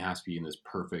everything has to be in this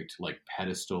perfect like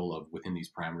pedestal of within these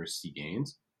parameters to see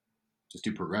gains, just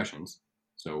do progressions.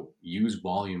 So use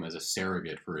volume as a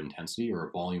surrogate for intensity or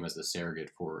a volume as a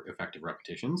surrogate for effective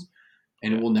repetitions.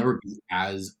 And it yeah, will never be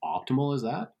as optimal as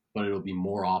that, but it'll be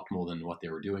more optimal than what they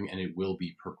were doing. And it will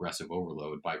be progressive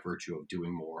overload by virtue of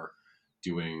doing more,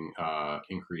 doing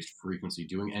increased frequency,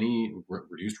 doing any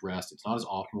reduced rest. It's not as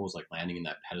optimal as like landing in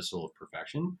that pedestal of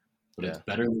perfection, but it's yeah,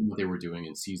 better than what they were doing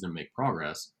and sees them make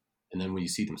progress. And then when you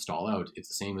see them stall out, it's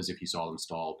the same as if you saw them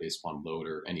stall based upon load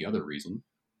or any other reason.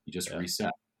 You just yeah,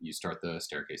 reset, you start the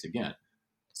staircase again.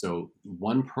 So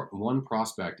one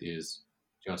prospect is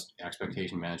just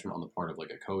expectation management on the part of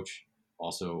like a coach,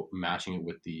 also matching it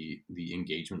with the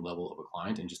engagement level of a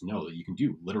client, and just know that you can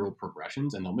do literal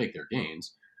progressions and they'll make their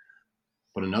gains.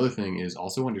 But another thing is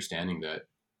also understanding that,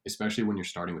 especially when you're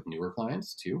starting with newer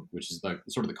clients too, which is like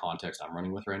sort of the context I'm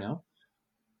running with right now,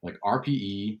 like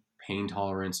RPE, pain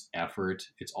tolerance, effort,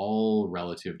 it's all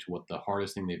relative to what the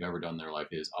hardest thing they've ever done in their life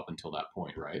is up until that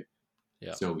point, right?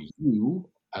 yeah, So you,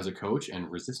 as a coach, and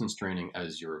resistance training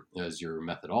as your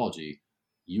methodology,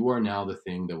 you are now the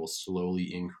thing that will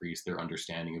slowly increase their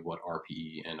understanding of what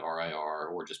RPE and RIR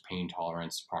or just pain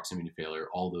tolerance, proximity to failure,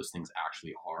 all those things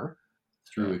actually are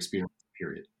through yeah, experience.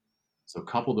 Period. So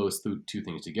couple those two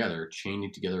things together,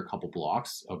 chaining together a couple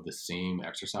blocks of the same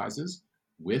exercises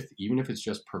with, even if it's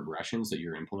just progressions that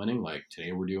you're implementing, like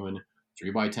today we're doing 3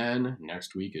 by 10,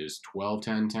 next week is 12,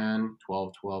 10, 10,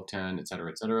 12, 12, 10, et cetera,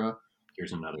 et cetera.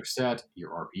 Here's another set, your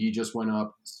RPE just went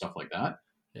up, stuff like that.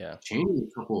 yeah, Chaining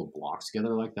a couple of blocks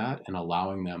together like that and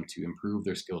allowing them to improve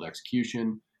their skilled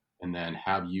execution and then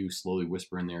have you slowly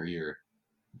whisper in their ear,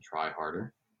 try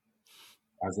harder.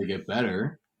 As they get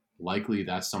better, likely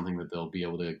that's something that they'll be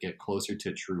able to get closer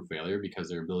to true failure because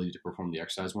their ability to perform the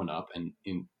exercise went up. And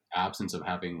in absence of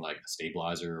having like a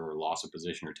stabilizer or loss of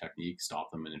position or technique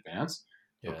stop them in advance,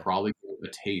 they'll yeah. probably get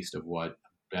a taste of what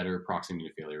better proximity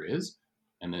to failure is.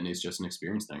 And then it's just an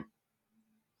experience thing.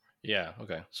 Yeah.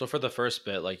 Okay. So for the first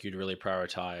bit, like you'd really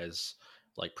prioritize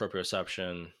like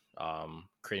proprioception,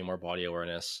 creating more body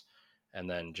awareness, and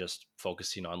then just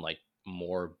focusing on like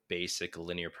more basic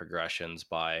linear progressions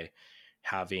by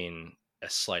having a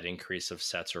slight increase of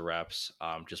sets or reps,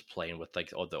 just playing with like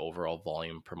the overall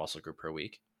volume per muscle group per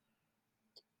week.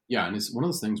 Yeah, and it's one of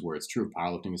those things where it's true of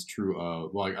powerlifting. It's true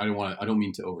of well, I don't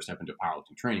mean to overstep into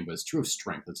powerlifting training, but it's true of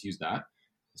strength. Let's use that.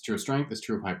 It's true of strength. It's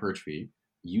true of hypertrophy.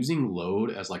 Using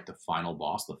load as like the final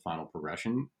boss, the final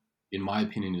progression, in my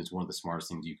opinion, is one of the smartest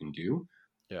things you can do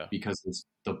Yeah. because it's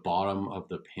the bottom of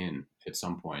the pin at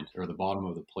some point, or the bottom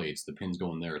of the plates. The pin's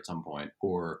going there at some point,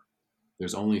 or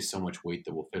there's only so much weight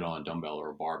that will fit on a dumbbell or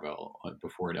a barbell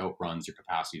before it outruns your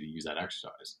capacity to use that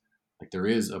exercise. Like there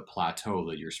is a plateau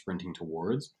that you're sprinting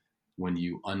towards when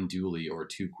you unduly or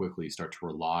too quickly start to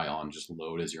rely on just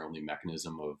load as your only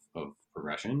mechanism of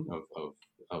progression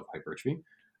of hypertrophy.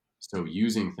 So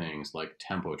using things like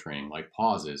tempo training, like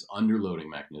pauses, underloading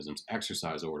mechanisms,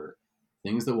 exercise order,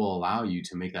 things that will allow you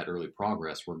to make that early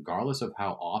progress, regardless of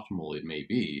how optimal it may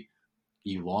be,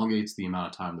 elongates the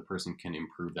amount of time the person can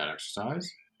improve that exercise,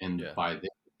 and Yeah.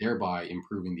 thereby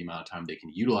improving the amount of time they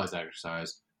can utilize that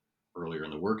exercise earlier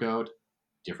in the workout,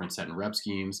 different set and rep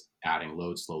schemes, adding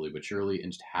load slowly but surely,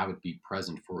 and just have it be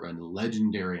present for a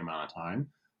legendary amount of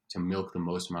time to milk the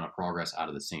most amount of progress out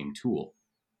of the same tool.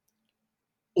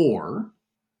 Or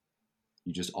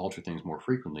you just alter things more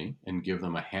frequently and give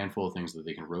them a handful of things that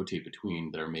they can rotate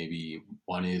between that are maybe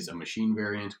one is a machine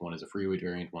variant, one is a free weight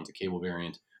variant, one's a cable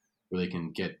variant, where they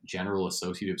can get general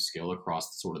associative skill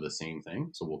across sort of the same thing.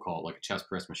 So we'll call it like a chest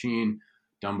press machine,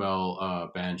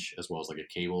 dumbbell bench, as well as like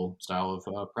a cable style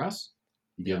of press.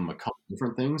 You give Yeah. them a couple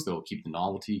different things that'll keep the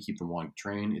novelty, keep them wanting to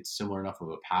train. It's similar enough of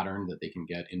a pattern that they can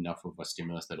get enough of a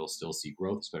stimulus that'll still see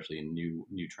growth, especially in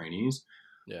new trainees.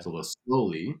 Yeah. So they'll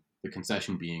slowly, the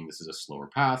concession being this is a slower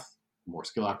path, more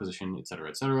skill acquisition, et cetera,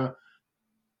 et cetera.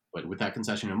 But with that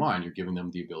concession in mind, you're giving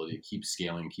them the ability to keep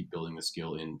scaling, keep building the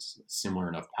skill in similar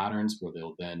enough patterns where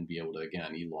they'll then be able to,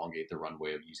 again, elongate the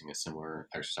runway of using a similar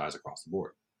exercise across the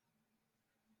board.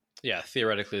 Yeah.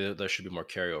 Theoretically, there should be more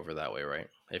carryover that way, right?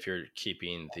 If you're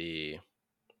keeping the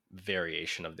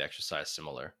variation of the exercise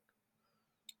similar.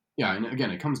 Yeah, and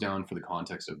again, it comes down for the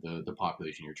context of the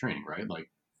population you're training, right? Like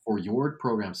for your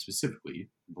program specifically,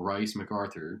 Bryce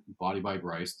MacArthur, Body by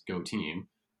Bryce, Go Team,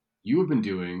 you have been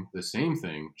doing the same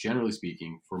thing, generally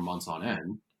speaking, for months on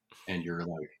end, and you're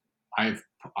like,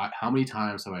 how many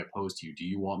times have I posed to you? Do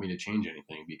you want me to change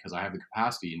anything? Because I have the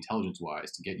capacity,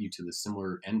 intelligence-wise, to get you to the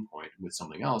similar endpoint with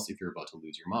something else if you're about to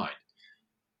lose your mind.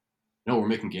 No, we're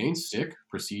making gains. Sick.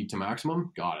 Proceed to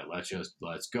maximum. Got it.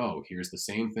 Let's go. Here's the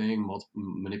same thing.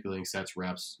 Manipulating sets,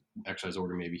 reps, exercise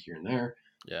order, maybe here and there,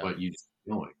 Yeah. but you just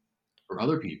keep going. For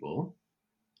other people,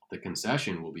 the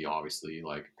concession will be obviously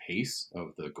like pace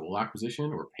of the goal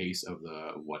acquisition or pace of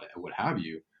the what have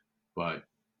you, but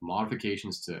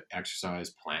modifications to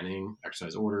exercise planning,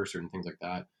 exercise order, certain things like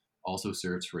that also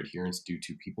serves for adherence due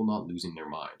to people not losing their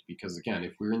mind. Because again,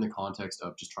 if we're in the context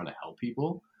of just trying to help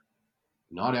people,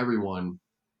 not everyone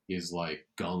is like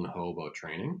gung ho about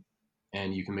training.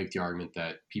 And you can make the argument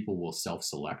that people will self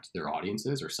select their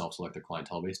audiences or self select their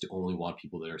clientele base to only want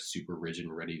people that are super rigid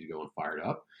and ready to go and fired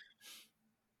up.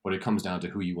 But it comes down to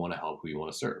who you want to help, who you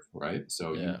want to serve, right?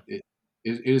 So Yeah. it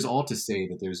is all to say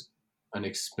that there's an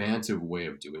expansive way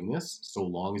of doing this, so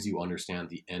long as you understand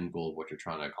the end goal of what you're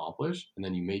trying to accomplish, and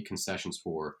then you make concessions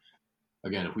for.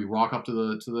 Again, if we rock up to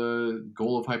the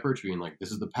goal of hypertrophy and like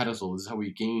this is the pedestal, this is how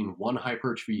we gain one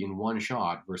hypertrophy in one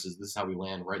shot versus this is how we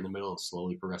land right in the middle and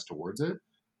slowly progress towards it.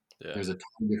 Yeah. There's a ton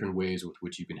of different ways with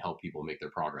which you can help people make their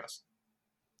progress.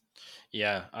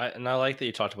 Yeah, I like that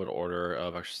you talked about order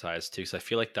of exercise too, because I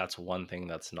feel like that's one thing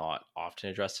that's not often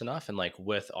addressed enough. And like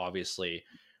with obviously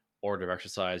order of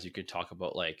exercise, you could talk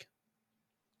about like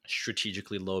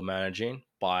strategically load managing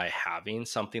by having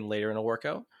something later in a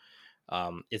workout.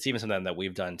 It's even something that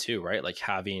we've done too, right? Like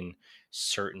having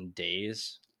certain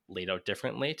days laid out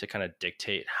differently to kind of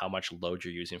dictate how much load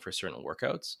you're using for certain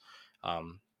workouts.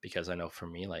 Because I know for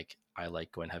me, like I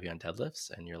like going heavy on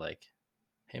deadlifts, and you're like,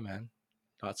 hey man,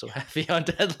 not so heavy on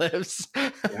deadlifts.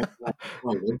 Yeah,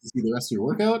 well, wait to see the rest of your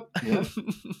workout. Yeah.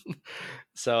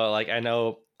 So like I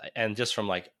know, and just from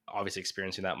like obviously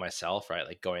experiencing that myself, right?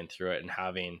 Like going through it and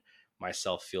having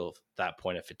myself feel that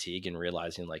point of fatigue and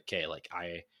realizing like, okay, like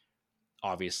I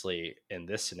obviously in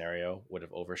this scenario would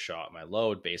have overshot my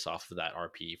load based off of that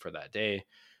RP for that day.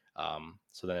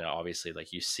 So then obviously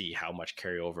like you see how much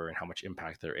carryover and how much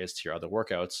impact there is to your other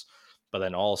workouts, but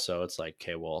then also it's like,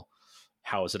 okay, well,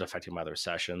 how is it affecting my other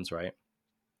sessions, right?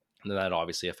 And then that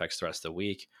obviously affects the rest of the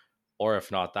week. Or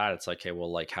if not that, it's like, okay,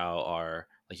 well, like how are,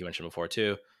 like you mentioned before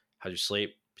too, how's your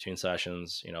sleep between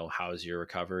sessions? You know, how's your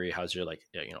recovery? How's your like,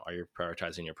 you know, are you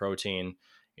prioritizing your protein?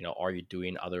 You know, are you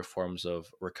doing other forms of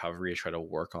recovery to try to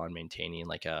work on maintaining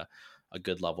like a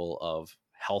good level of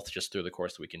health just through the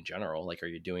course of the week in general? Like, are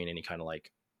you doing any kind of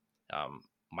like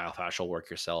myofascial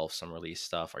work yourself, some release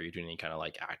stuff? Are you doing any kind of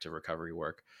like active recovery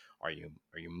work? Are you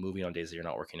moving on days that you're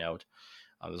not working out?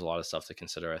 There's a lot of stuff to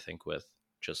consider, I think, with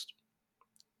just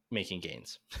making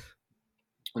gains.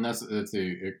 And that's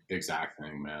the exact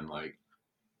thing, man. Like,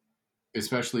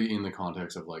 especially in the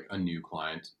context of like a new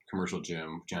client, commercial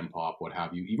gym, Gen Pop, what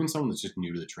have you, even someone that's just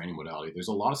new to the training modality, there's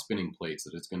a lot of spinning plates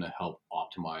that it's going to help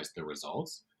optimize the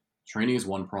results. Training is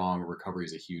one prong, recovery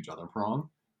is a huge other prong.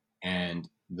 And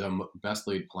the best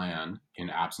laid plan in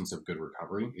absence of good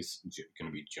recovery is going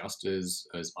to be just as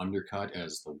undercut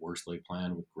as the worst laid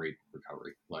plan with great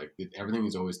recovery. Like everything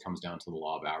is always comes down to the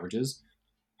law of averages.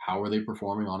 How are they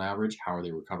performing on average? How are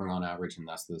they recovering on average? And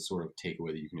that's the sort of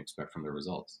takeaway that you can expect from their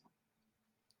results.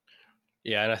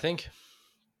 Yeah, and I think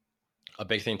a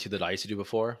big thing too that I used to do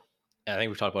before And I think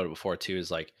we've talked about it before too,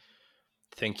 is like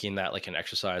thinking that like an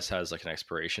exercise has like an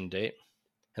expiration date.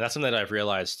 And that's something that I've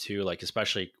realized too, like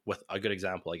especially with a good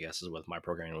example, I guess, is with my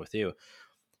programming with you,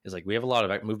 is like we have a lot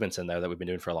of movements in there that we've been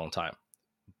doing for a long time.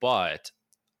 But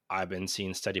I've been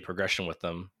seeing steady progression with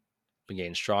them, been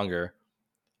getting stronger.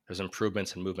 There's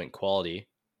improvements in movement quality,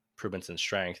 improvements in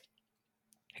strength,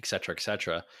 et cetera, et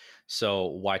cetera. So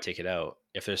why take it out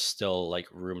if there's still like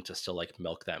room to still like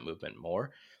milk that movement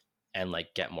more and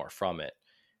like get more from it?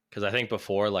 Because I think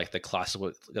before, like the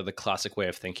classic way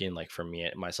of thinking, like for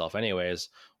me myself, anyways,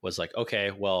 was like,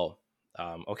 okay, well,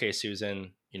 okay,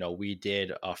 Susan, we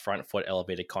did a front foot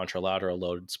elevated contralateral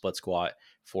load split squat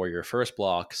for your first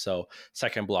block. So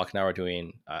second block, now we're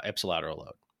doing ipsilateral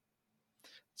load.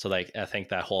 So like I think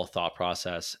that whole thought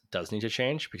process does need to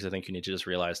change, because I think you need to just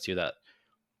realize too that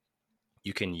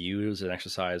you can use an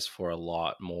exercise for a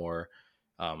lot more.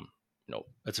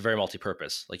 It's very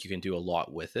multi-purpose. Like you can do a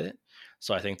lot with it.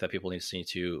 So I think that people need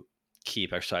to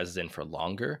keep exercises in for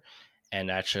longer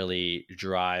and actually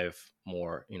drive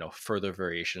more, further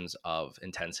variations of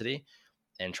intensity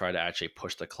and try to actually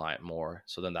push the client more.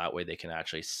 So then that way they can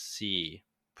actually see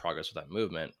progress with that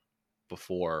movement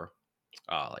before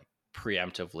like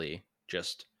preemptively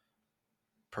just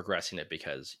progressing it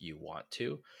because you want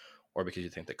to or because you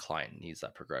think the client needs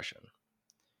that progression.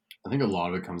 I think a lot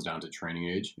of it comes down to training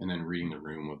age and then reading the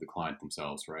room of the client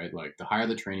themselves, right? Like the higher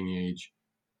the training age,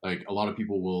 like a lot of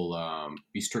people will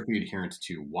be strictly adherent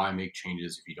to why make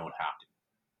changes if you don't have to.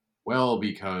 Well,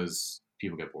 because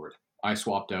people get bored. I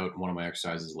swapped out one of my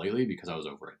exercises lately because I was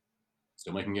over it.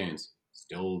 Still making gains,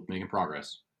 still making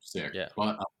progress, sick, Yeah. but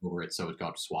I'm over it. So it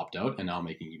got swapped out, and now I'm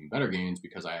making even better gains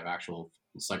because I have actual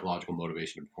psychological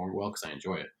motivation to perform well because I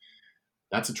enjoy it.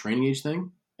 That's a training age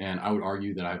thing, and I would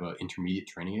argue that I have an intermediate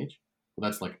training age. Well,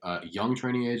 that's like a young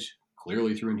training age,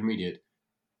 clearly through intermediate.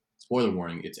 Spoiler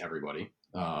warning: it's everybody.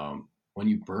 When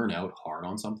you burn out hard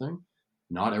on something,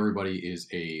 not everybody is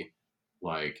a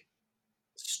like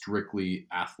strictly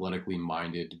athletically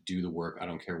minded to do the work. I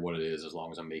don't care what it is, as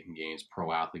long as I'm making gains.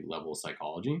 Pro athlete level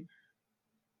psychology.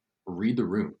 Read the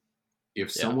room. If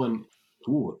Yeah. someone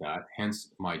cool with that,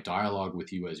 hence my dialogue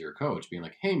with you as your coach, being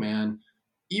like, hey man,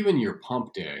 even your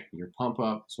pump day, your pump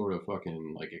up sort of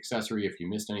fucking like accessory, if you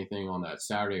missed anything on that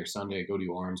Saturday or Sunday, go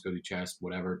do arms, go do chest,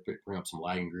 whatever, bring up some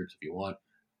lagging groups if you want.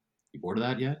 You bored of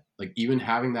that yet? Like even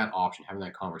having that option, having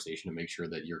that conversation to make sure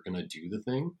that you're gonna do the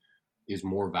thing is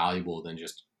more valuable than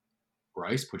just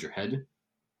Bryce, put your head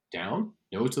down,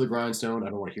 nose to the grindstone. I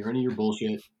don't want to hear any of your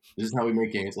bullshit. This is how we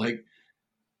make gains. Like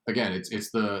again,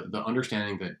 it's the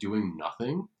understanding that doing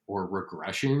nothing or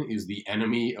regression is the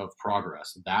enemy of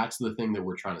progress. That's the thing that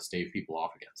we're trying to stave people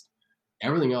off against.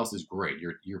 Everything else is great.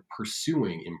 You're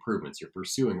pursuing improvements. You're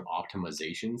pursuing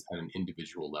optimizations at an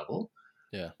individual level.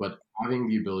 Yeah. But having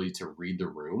the ability to read the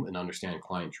room and understand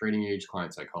client training age,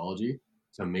 client psychology,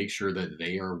 to make sure that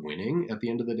they are winning at the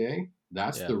end of the day,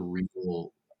 that's Yeah. the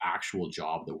real actual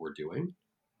job that we're doing.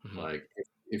 Mm-hmm. Like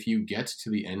if you get to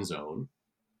the end zone,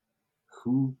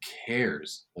 who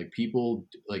cares? Like people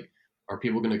like are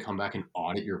people going to come back and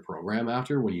audit your program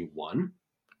after when you won?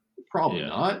 Probably Yeah.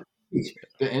 not.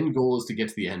 The end goal is to get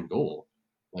to the end goal.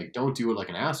 Like don't do it like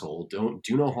an asshole. Don't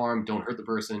do no harm, don't hurt the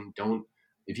person. Don't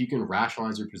if you can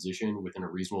rationalize your position within a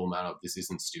reasonable amount of this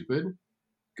isn't stupid,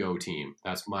 go team.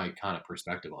 That's my kind of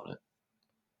perspective on it.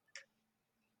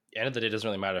 The end of the day, it doesn't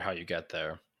really matter how you get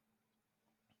there.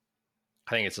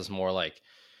 I think it's just more like,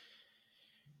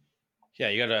 yeah,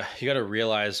 you gotta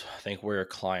realize, I think, where your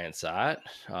client's at.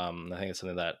 I think it's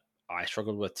something that I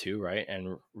struggled with too, right?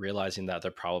 And realizing that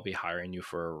they're probably hiring you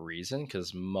for a reason,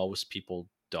 because most people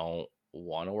don't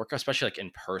want to work, especially like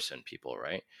in person people,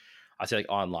 right? I say like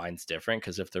online's different,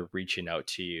 because if they're reaching out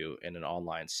to you in an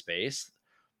online space,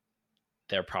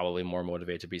 they're probably more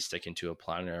motivated to be sticking to a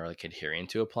plan or like adhering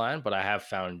to a plan. But I have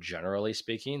found, generally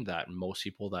speaking, that most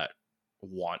people that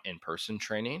want in-person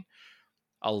training,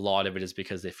 a lot of it is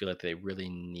because they feel like they really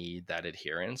need that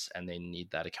adherence and they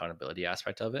need that accountability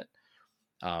aspect of it.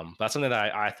 That's something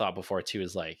that I thought before too,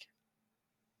 is like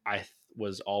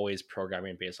was always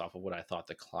programming based off of what I thought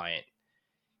the client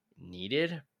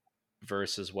needed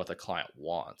versus what the client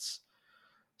wants.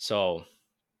 So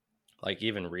like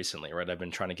even recently, right, I've been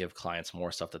trying to give clients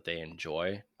more stuff that they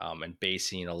enjoy, and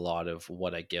basing a lot of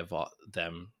what I give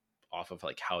them off of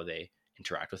like how they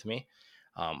interact with me.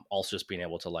 Also just being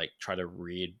able to like try to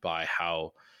read by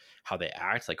how they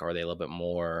act. Like, are they a little bit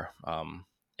more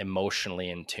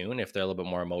emotionally in tune? If they're a little bit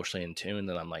more emotionally in tune,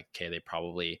 then I'm like, okay, they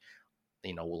probably,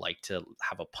 like to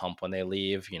have a pump when they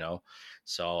leave.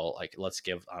 So like, let's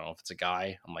give, I don't know if it's a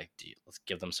guy, I'm like, let's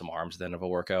give them some arms at the end of a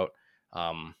workout.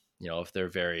 if they're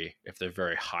very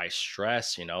high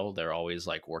stress, they're always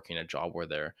like working a job where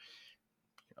they're,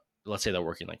 let's say they're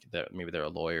working like maybe they're a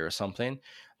lawyer or something,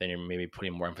 then you're maybe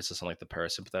putting more emphasis on like the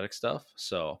parasympathetic stuff.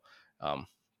 So um,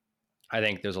 I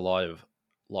think there's a lot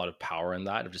of power in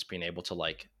that, of just being able to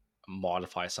like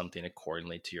modify something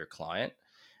accordingly to your client.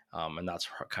 And that's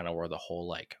kind of where the whole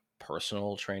like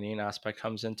personal training aspect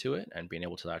comes into it, and being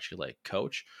able to actually like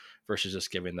coach versus just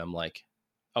giving them like,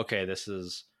 okay, this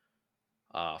is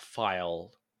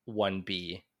file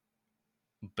 1B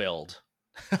build.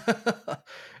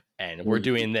 And we're Well,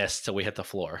 doing this till we hit the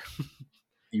floor.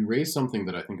 you raise something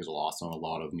that I think is lost on a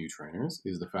lot of new trainers,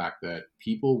 is the fact that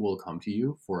people will come to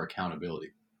you for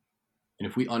accountability. And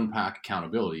if we unpack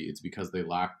accountability, it's because they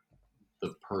lack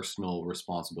the personal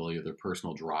responsibility or their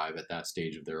personal drive at that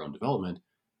stage of their own development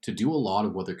to do a lot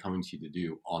of what they're coming to you to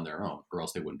do on their own, or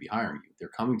else they wouldn't be hiring you. They're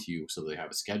coming to you so they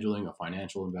have a scheduling, a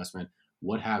financial investment,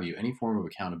 what have you, any form of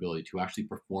accountability to actually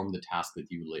perform the task that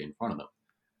you lay in front of them.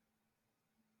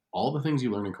 All the things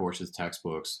you learn in courses,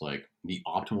 textbooks, like the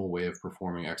optimal way of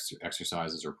performing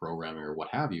exercises or programming or what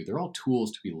have you, they're all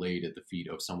tools to be laid at the feet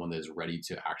of someone that is ready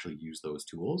to actually use those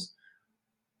tools.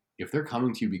 If they're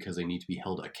coming to you because they need to be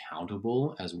held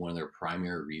accountable as one of their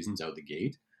primary reasons out the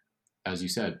gate, as you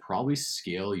said, probably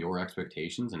scale your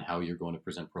expectations and how you're going to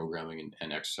present programming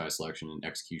and exercise selection and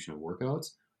execution of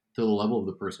workouts to the level of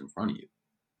the person in front of you.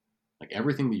 Like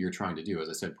everything that you're trying to do, as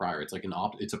I said prior, it's like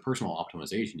it's a personal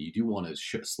optimization. You do want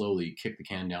to slowly kick the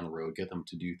can down the road, get them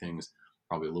to do things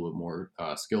probably a little bit more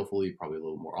skillfully, probably a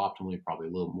little more optimally, probably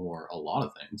a lot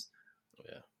of things.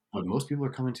 Yeah. But most people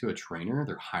are coming to a trainer,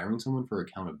 they're hiring someone for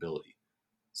accountability.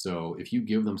 So if you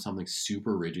give them something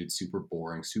super rigid, super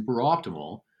boring, super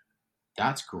optimal,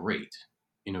 that's great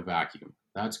in a vacuum.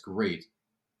 That's great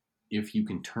if you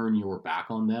can turn your back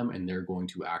on them and they're going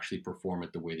to actually perform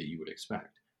it the way that you would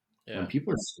expect. When Yeah.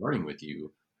 people are starting with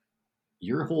you,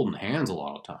 you're holding hands a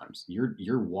lot of times.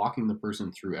 You're walking the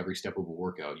person through every step of a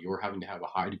workout. You're having to have a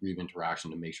high degree of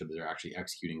interaction to make sure that they're actually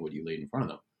executing what you laid in front of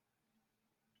them.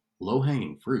 Low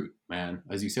hanging fruit, man.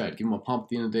 As you said, give them a pump at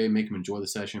the end of the day, make them enjoy the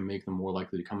session, make them more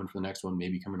likely to come in for the next one,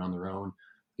 maybe come in on their own.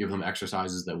 Give them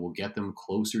exercises that will get them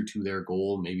closer to their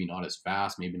goal, maybe not as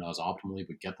fast, maybe not as optimally,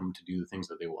 but get them to do the things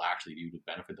that they will actually do to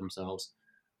benefit themselves.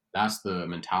 That's the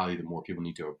mentality that more people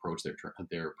need to approach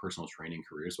their personal training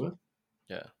careers with.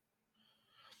 Yeah.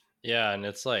 Yeah. And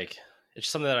it's like, it's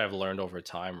something that I've learned over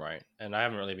time, right? And I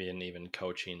haven't really been even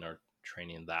coaching or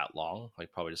training that long,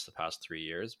 like probably just the past 3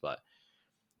 years, but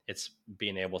it's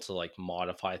being able to like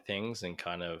modify things and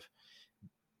kind of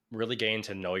really getting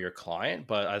to know your client.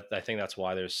 But I think that's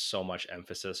why there's so much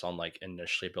emphasis on like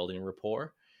initially building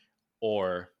rapport,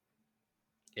 or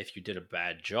if you did a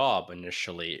bad job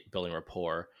initially building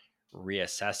rapport,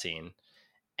 reassessing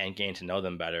and getting to know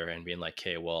them better and being like,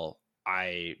 okay, well,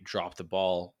 I dropped the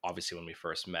ball. Obviously, when we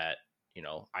first met,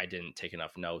 I didn't take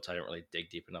enough notes. I didn't really dig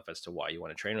deep enough as to why you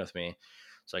want to train with me.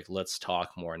 It's like, let's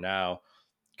talk more now,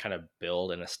 kind of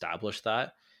build and establish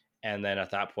that. And then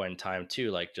at that point in time,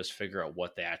 too, like just figure out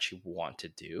what they actually want to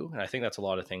do. And I think that's a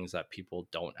lot of things that people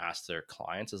don't ask their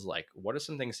clients is like, what are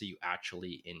some things that you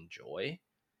actually enjoy?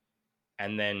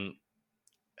 And then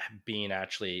being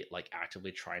actually like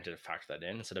actively trying to factor that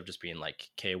in instead of just being like,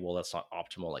 okay, well, that's not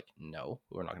optimal. Like, no,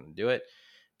 we're not going to do it.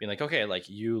 Being like, okay, like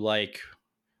you like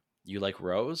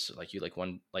rows, like you like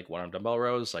one arm dumbbell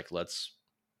rows. Like let's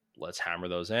hammer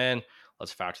those in,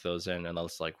 let's factor those in, and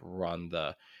let's like run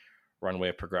the runway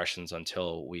of progressions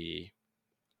until we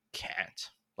can't.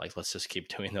 Like let's just keep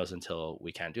doing those until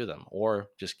we can't do them, or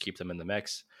just keep them in the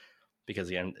mix,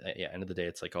 because end of the day,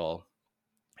 it's like all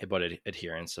about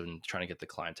adherence and trying to get the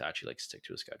client to actually like stick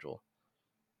to a schedule.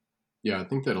 Yeah, I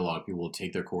think that a lot of people will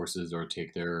take their courses or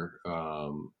take their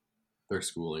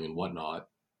schooling and whatnot,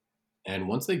 and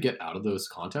once they get out of those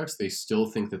contexts, they still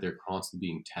think that they're constantly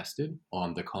being tested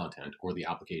on the content or the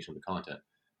application of the content.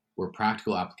 Where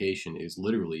practical application is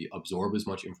literally absorb as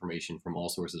much information from all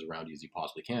sources around you as you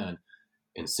possibly can,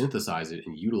 and synthesize it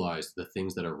and utilize the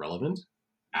things that are relevant,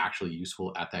 actually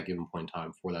useful at that given point in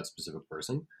time for that specific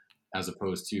person, as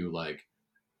opposed to like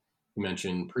you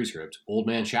mentioned prescript, old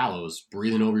man shallows,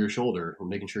 breathing over your shoulder, or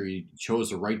making sure you chose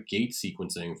the right gate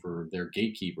sequencing for their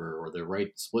gatekeeper or the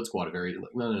right split squat variation.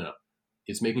 No, no, no.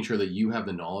 It's making sure that you have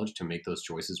the knowledge to make those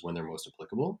choices when they're most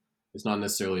applicable. It's not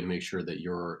necessarily to make sure that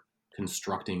you're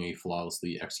constructing a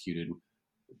flawlessly executed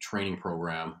training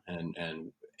program and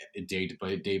day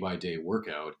by day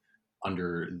workout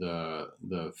under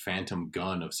the phantom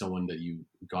gun of someone that you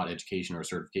got education or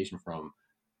certification from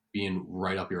being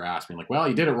right up your ass, being like, well,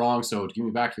 you did it wrong, so give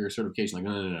me back your certification. Like,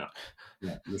 no.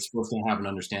 Yeah, you're supposed to have an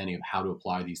understanding of how to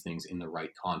apply these things in the right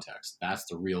context. That's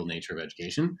the real nature of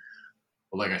education.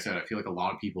 But like I said, I feel like a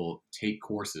lot of people take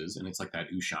courses and it's like that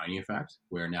ooh shiny effect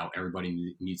where now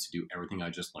everybody needs to do everything I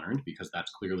just learned because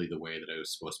that's clearly the way that it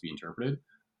was supposed to be interpreted.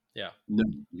 Yeah. No,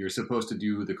 you're supposed to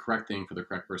do the correct thing for the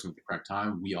correct person at the correct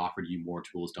time. We offered you more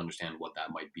tools to understand what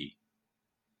that might be.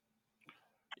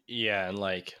 Yeah. And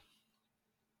like,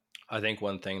 I think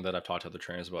one thing that I've talked to other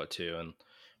trainers about too, and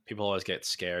people always get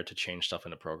scared to change stuff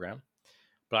in a program.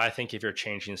 But I think if you're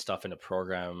changing stuff in a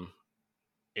program,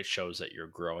 it shows that you're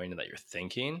growing and that you're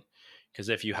thinking. Because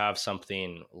if you have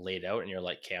something laid out and you're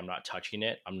like, okay, I'm not touching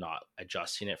it, I'm not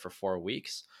adjusting it for 4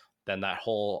 weeks, then that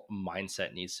whole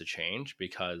mindset needs to change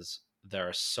because there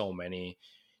are so many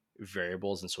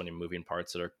variables and so many moving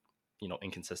parts that are,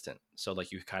 inconsistent. So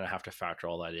like you kind of have to factor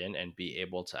all that in and be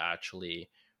able to actually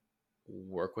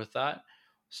work with that.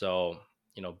 So,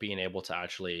 being able to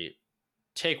actually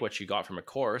take what you got from a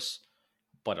course,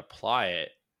 but apply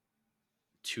it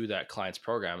to that client's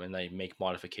program and they make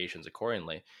modifications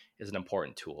accordingly is an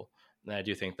important tool. And I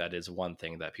do think that is one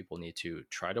thing that people need to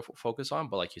try to focus on.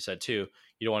 But like you said too,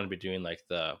 you don't want to be doing like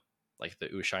the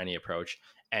ooh shiny approach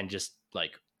and just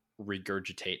like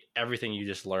regurgitate everything you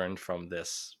just learned from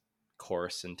this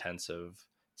course, intensive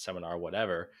seminar,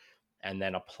 whatever, and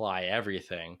then apply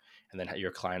everything. And then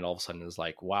your client all of a sudden is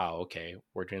like, wow, okay,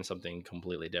 we're doing something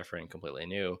completely different, completely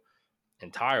new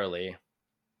entirely.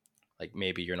 Like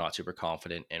maybe you're not super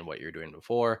confident in what you're doing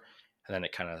before, and then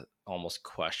it kind of almost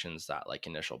questions that like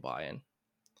initial buy-in.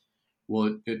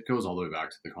 Well, it goes all the way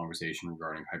back to the conversation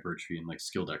regarding hypertrophy and like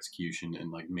skilled execution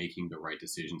and like making the right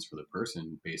decisions for the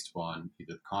person based upon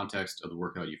either the context of the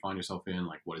workout you find yourself in,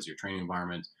 like what is your training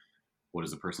environment, what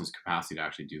is the person's capacity to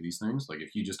actually do these things. Like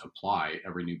if you just apply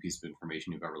every new piece of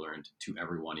information you've ever learned to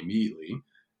everyone immediately,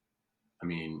 I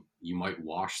mean, you might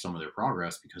wash some of their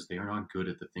progress because they are not good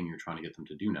at the thing you're trying to get them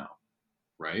to do now,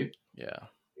 right? Yeah.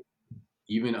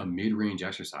 Even a mid-range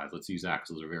exercise, let's use that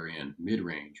because those are very in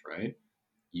mid-range, right?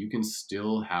 You can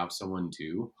still have someone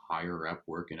do higher rep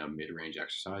work in a mid-range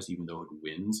exercise, even though it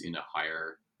wins in a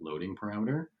higher loading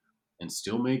parameter, and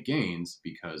still make gains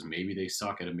because maybe they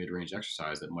suck at a mid-range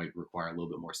exercise that might require a little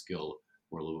bit more skill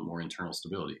or a little bit more internal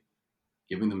stability.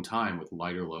 Giving them time with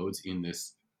lighter loads in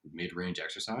this mid-range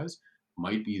exercise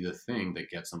might be the thing that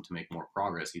gets them to make more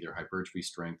progress, either hypertrophy,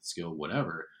 strength, skill,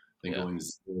 whatever, than Yeah. going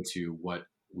zero to what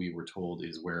we were told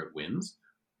is where it wins.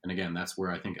 And again, that's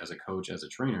where I think as a coach, as a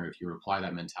trainer, if you apply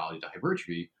that mentality to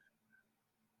hypertrophy,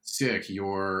 sick,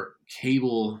 your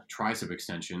cable tricep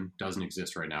extension doesn't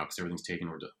exist right now because everything's taken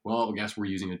over. Well, I guess we're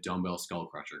using a dumbbell skull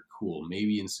crusher. Cool.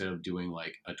 Maybe instead of doing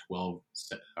like a 12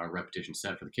 repetition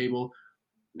set for the cable,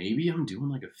 maybe I'm doing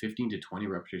like a 15 to 20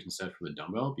 repetition set for the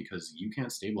dumbbell because you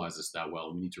can't stabilize this that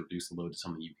well. We need to reduce the load to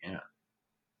something you can.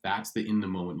 That's the in the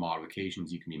moment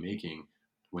modifications you can be making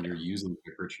when Yeah. you're using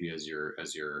hypertrophy as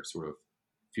your sort of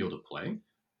field of play. Yeah.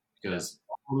 Because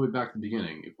all the way back to the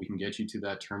beginning, if we can get you to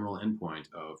that terminal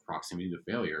endpoint of proximity to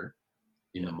failure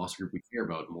in the Yeah. muscle group we care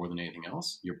about more than anything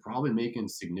else, you're probably making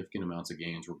significant amounts of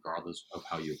gains regardless of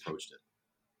how you approached it.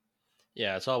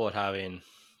 Yeah. It's all about having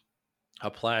a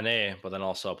plan A, but then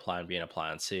also a plan B and a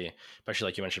plan C, especially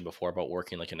like you mentioned before about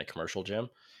working like in a commercial gym.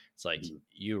 It's like Mm-hmm.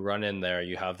 you run in there,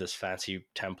 you have this fancy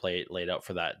template laid out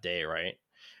for that day, right?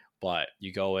 But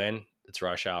you go in, it's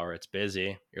rush hour, it's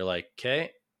busy. You're like,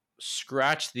 okay,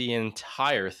 scratch the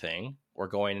entire thing. We're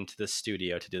going into the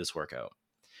studio to do this workout.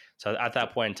 So at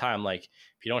that point in time, like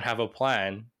if you don't have a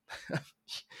plan,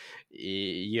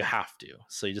 you have to.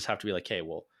 So you just have to be like, hey,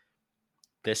 well,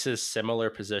 this is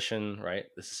similar position, right?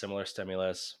 This is similar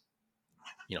stimulus.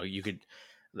 You could,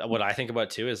 what I think about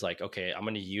too is like, okay, I'm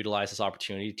going to utilize this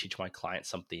opportunity to teach my client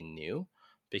something new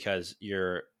because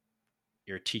you're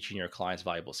teaching your clients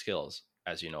valuable skills,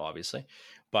 as you know, obviously.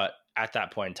 But at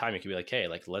that point in time, you can be like, hey,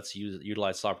 like let's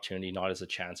utilize this opportunity not as a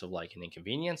chance of like an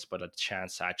inconvenience, but a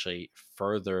chance to actually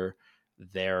further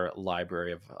their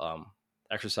library of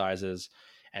exercises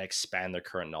and expand their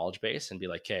current knowledge base and be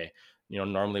like, hey,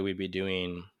 normally we'd be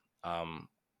doing um,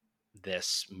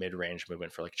 this mid-range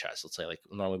movement for like chest. Let's say like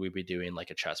normally we'd be doing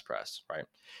like a chest press, right?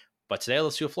 But today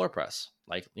let's do a floor press.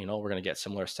 Like, we're going to get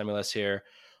similar stimulus here,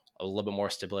 a little bit more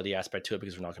stability aspect to it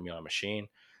because we're not going to be on a machine.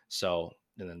 So,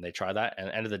 and then they try that. And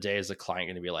at the end of the day, is the client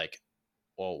going to be like,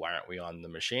 well, why aren't we on the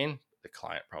machine? The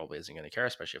client probably isn't going to care,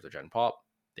 especially if they're Gen Pop.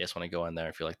 They just want to go in there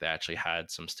and feel like they actually had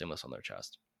some stimulus on their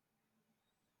chest.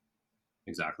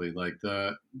 Exactly. Like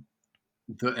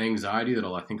The anxiety that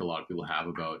I think a lot of people have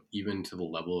about even to the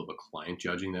level of a client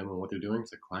judging them on what they're doing,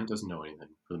 is the client doesn't know anything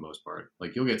for the most part.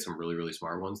 Like you'll get some really, really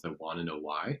smart ones that want to know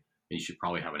why, and you should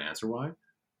probably have an answer why,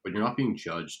 but you're not being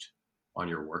judged on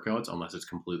your workouts unless it's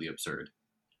completely absurd.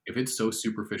 If it's so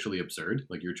superficially absurd,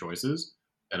 like your choices,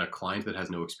 that a client that has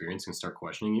no experience can start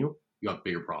questioning you, you got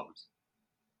bigger problems.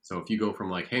 So if you go from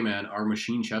like, hey man, our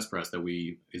machine chest press that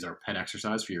we is our pet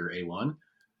exercise for your A1,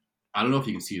 I don't know if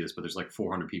you can see this, but there's like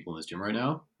 400 people in this gym right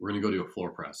now. We're gonna go do a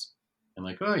floor press, and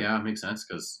like, oh yeah, it makes sense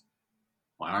because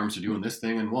my arms are doing this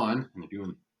thing in one, and they're doing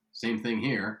the same thing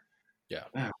here. Yeah.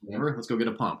 Whatever. Let's go get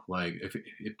a pump. Like if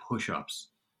it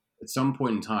push-ups, at some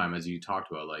point in time, as you talked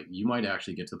about, like you might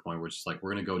actually get to the point where it's just like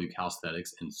we're gonna go do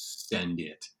calisthenics and send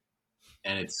it,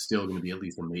 and it's still gonna be at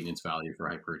least a maintenance value for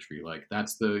hypertrophy. Like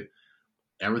that's the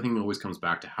everything always comes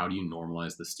back to how do you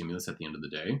normalize the stimulus at the end of the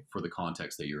day for the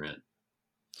context that you're in.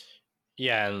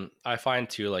 Yeah, and I find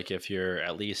too, like if you're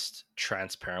at least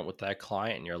transparent with that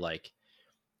client and you're like,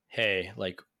 hey,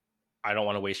 like I don't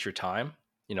want to waste your time.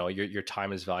 You know, your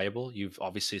time is valuable. You've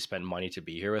obviously spent money to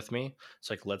be here with me.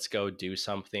 So like let's go do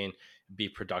something, be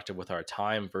productive with our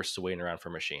time versus waiting around for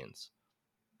machines.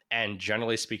 And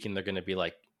generally speaking, they're gonna be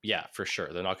like, yeah, for sure.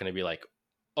 They're not gonna be like,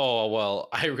 oh well,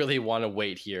 I really want to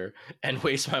wait here and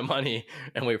waste my money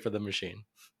and wait for the machine.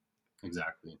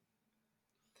 Exactly.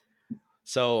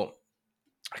 So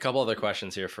a couple other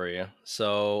questions here for you.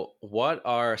 So, what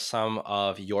are some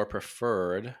of your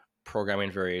preferred programming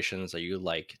variations that you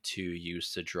like to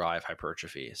use to drive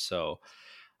hypertrophy? So,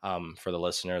 for the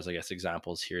listeners, I guess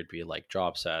examples here would be like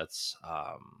drop sets,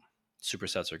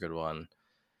 supersets are a good one.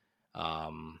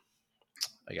 Um,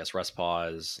 I guess rest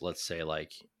pause. Let's say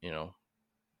like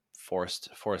forced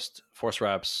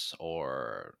reps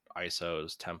or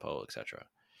isos, tempo, etc.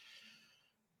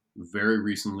 Very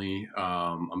recently,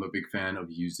 I'm a big fan of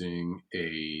using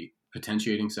a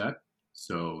potentiating set.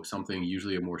 So something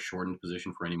usually a more shortened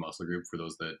position for any muscle group. For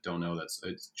those that don't know,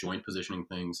 it's joint positioning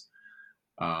things.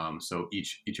 So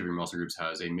each of your muscle groups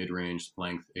has a mid-range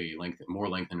length, a length, more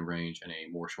lengthened range, and a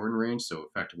more shortened range. So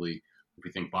effectively, if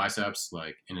we think biceps,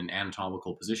 like in an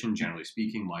anatomical position, generally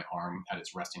speaking, my arm at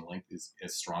its resting length is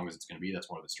as strong as it's going to be. That's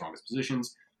one of the strongest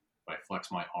positions. If I flex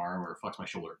my arm or flex my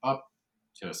shoulder up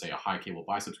to say a high cable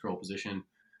biceps curl position,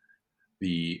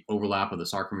 the overlap of the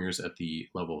sarcomeres at the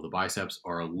level of the biceps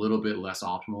are a little bit less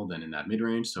optimal than in that mid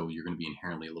range. So you're going to be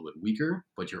inherently a little bit weaker,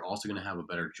 but you're also going to have a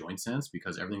better joint sense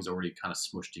because everything's already kind of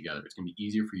smushed together. It's going to be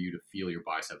easier for you to feel your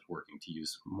biceps working, to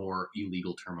use more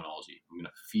illegal terminology. I'm going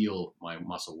to feel my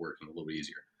muscle working a little bit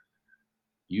easier.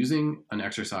 Using an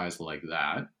exercise like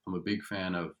that, I'm a big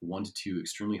fan of 1 to 2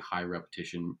 extremely high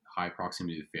repetition, high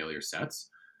proximity to failure sets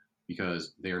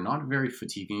because they are not very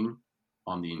fatiguing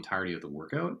on the entirety of the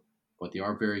workout, but they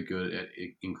are very good at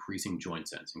increasing joint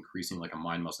sense, increasing like a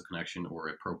mind muscle connection or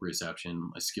a proprioception,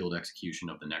 a skilled execution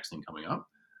of the next thing coming up.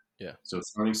 Yeah. So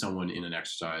starting someone in an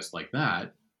exercise like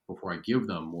that before I give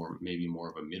them maybe more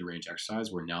of a mid-range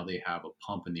exercise where now they have a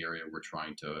pump in the area we're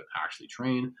trying to actually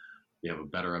train. They have a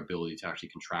better ability to actually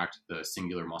contract the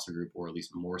singular muscle group, or at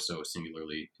least more so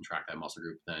singularly contract that muscle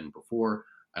group than before.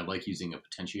 I like using a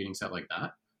potentiating set like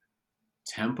that.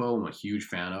 Tempo, I'm a huge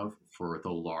fan of for the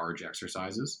large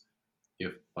exercises.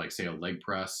 If, like, say, a leg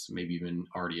press, maybe even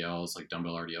RDLs, like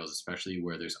dumbbell RDLs, especially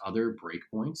where there's other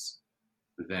breakpoints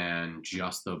than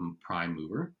just the prime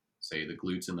mover, say the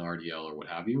glutes in the RDL or what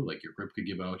have you, like your grip could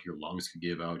give out, your lungs could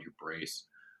give out, your brace.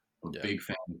 I'm a big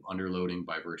fan of underloading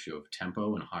by virtue of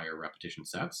tempo and higher repetition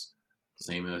sets.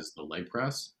 Same as the leg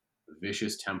press,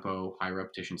 vicious tempo, high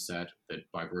repetition set that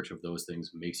by virtue of those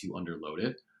things makes you underload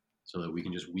it so that we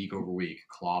can just week over week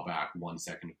claw back 1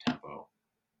 second of tempo,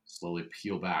 slowly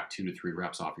peel back 2 to 3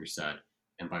 reps off your set.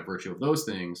 And by virtue of those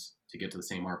things, to get to the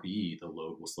same RPE, the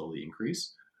load will slowly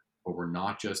increase. But we're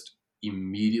not just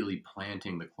immediately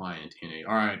planting the client in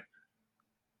all right,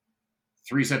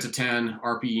 3 sets of 10,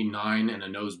 RPE 9, and a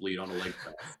nosebleed on a leg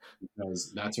press.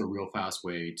 Because that's a real fast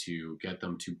way to get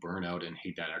them to burn out and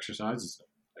hate that exercise. It's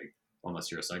like,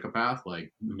 unless you're a psychopath,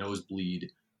 like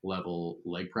nosebleed level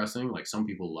leg pressing. Like some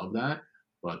people love that,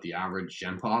 but the average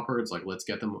gen popper, it's like, let's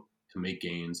get them to make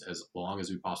gains as long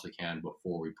as we possibly can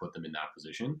before we put them in that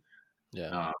position.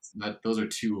 Yeah. Those are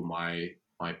 2 of my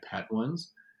pet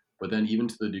ones. But then even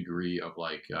to the degree of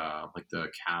like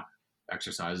the cap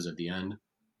exercises at the end,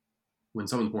 when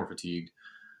someone's more fatigued,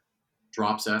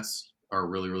 drop sets are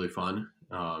really, really fun.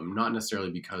 Not necessarily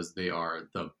because they are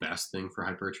the best thing for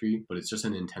hypertrophy, but it's just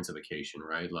an intensification,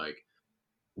 right? Like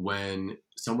when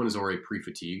someone is already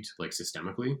pre-fatigued, like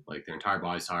systemically, like their entire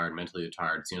body's tired, mentally they're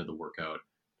tired, it's the end of the workout,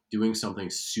 doing something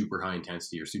super high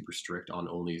intensity or super strict on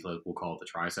only, we'll call it the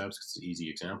triceps, because it's an easy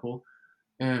example,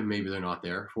 maybe they're not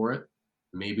there for it.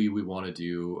 Maybe we want to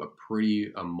do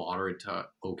a moderate to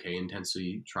okay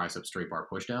intensity tricep straight bar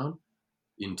push down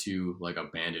into like a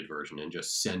banded version and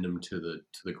just send them to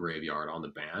the graveyard on the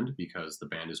band, because the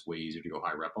band is way easier to go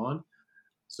high rep on.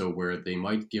 So where they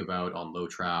might give out on low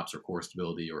traps or core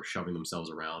stability or shoving themselves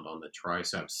around on the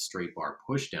triceps straight bar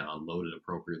push down loaded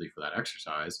appropriately for that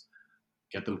exercise,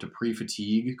 get them to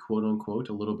pre-fatigue, quote unquote,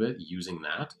 a little bit using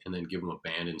that, and then give them a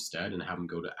band instead and have them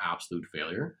go to absolute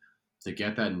failure to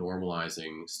get that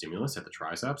normalizing stimulus at the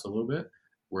triceps a little bit,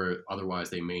 where otherwise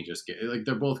they may just get, like,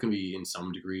 they're both going to be in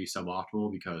some degree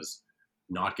suboptimal, because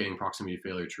not getting proximity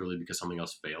failure truly because something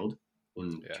else failed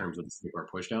in terms of the straight bar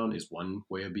pushdown is one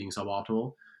way of being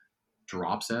suboptimal.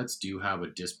 Drop sets do have a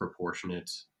disproportionate,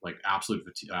 like absolute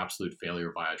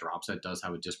failure via drop set does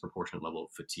have a disproportionate level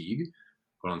of fatigue.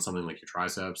 But on something like your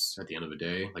triceps, at the end of the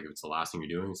day, like if it's the last thing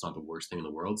you're doing, it's not the worst thing in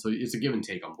the world. So it's a give and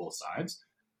take on both sides.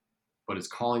 But it's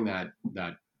calling that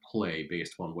play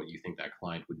based on what you think that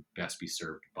client would best be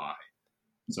served by.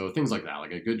 So things like that,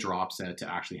 like a good drop set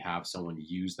to actually have someone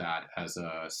use that as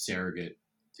a surrogate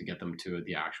to get them to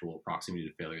the actual proximity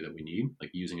to failure that we need, like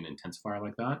using an intensifier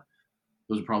like that.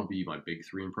 Those would probably be my big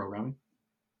three in programming.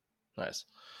 Nice.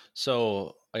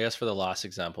 So I guess for the last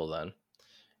example then,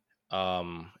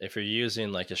 if you're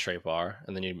using like a straight bar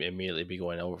and then you immediately be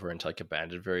going over into like a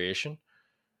banded variation,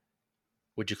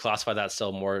 would you classify that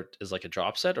still more as like a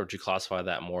drop set, or would you classify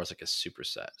that more as like a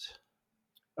superset?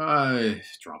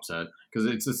 Drop set,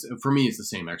 because for me it's the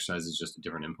same exercise, it's just a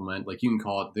different implement. Like you can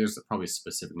call it, there's probably a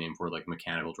specific name for it, like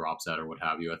mechanical drop set or what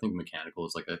have you. I think mechanical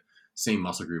is like a same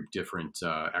muscle group, different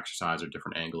exercise or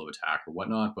different angle of attack or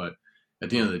whatnot. But at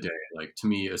the end of the day, like to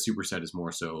me, a superset is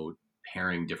more so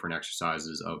pairing different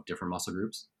exercises of different muscle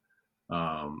groups.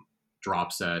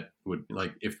 Drop set would,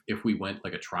 like if we went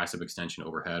like a tricep extension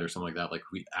overhead or something like that, like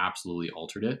we absolutely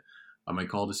altered it, I might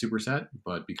call it a superset.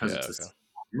 But because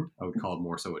I would call it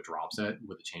more so a drop set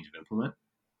with a change of implement.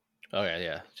 Okay,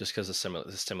 yeah, just because the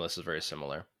stimulus is very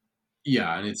similar.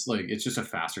 Yeah, and it's just a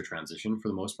faster transition for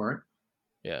the most part.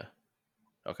 Yeah.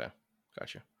 Okay,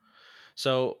 gotcha.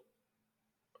 So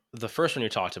the first one you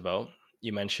talked about,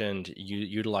 you mentioned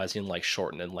utilizing like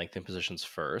shortened and lengthened positions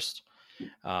first.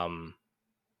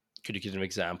 Could you give an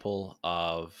example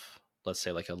of, let's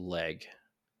say, like a leg,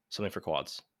 something for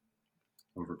quads?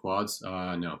 And for quads,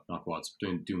 no, not quads.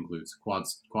 Doing glutes.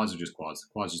 Quads are just quads.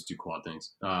 Quads just do quad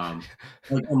things.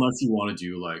 Like unless you want to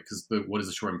do like, because what is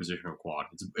the shortened position of quad?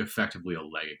 It's effectively a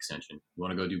leg extension. You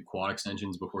want to go do quad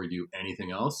extensions before you do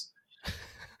anything else?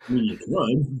 I mean, you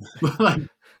could,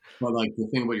 but like the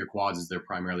thing about your quads is they're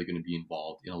primarily going to be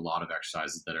involved in a lot of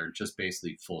exercises that are just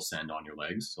basically full send on your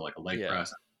legs. So like a leg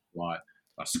press,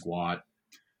 a squat.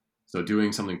 So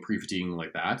doing something pre-fatiguing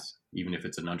like that, even if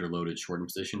it's an underloaded shortened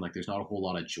position, like there's not a whole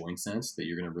lot of joint sense that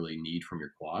you're going to really need from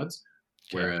your quads.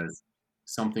 Okay. Whereas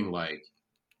something like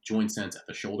joint sense at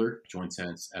the shoulder, joint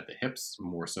sense at the hips,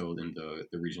 more so than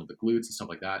the region of the glutes and stuff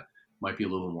like that, might be a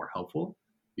little more helpful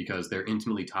because they're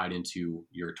intimately tied into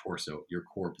your torso, your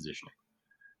core positioning.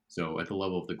 So at the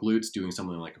level of the glutes, doing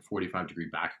something like a 45-degree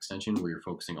back extension where you're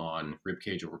focusing on rib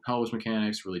cage over pelvis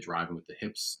mechanics, really driving with the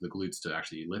hips, the glutes to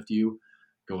actually lift you,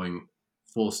 going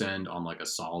full send on like a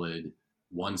solid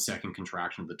 1 second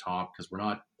contraction at the top, because we're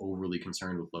not overly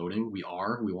concerned with loading. We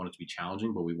want it to be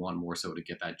challenging, but we want more so to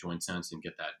get that joint sense and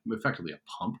get that effectively a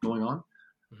pump going on.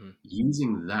 Mm-hmm.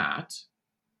 Using that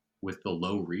with the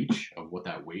low reach of what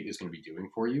that weight is going to be doing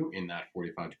for you in that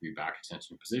 45-degree back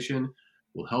extension position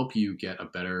will help you get a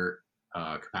better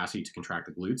capacity to contract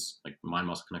the glutes, like mind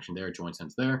muscle connection there, joint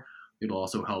sense there. It'll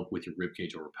also help with your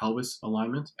ribcage over pelvis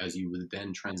alignment as you would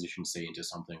then transition, say, into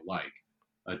something like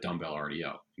a dumbbell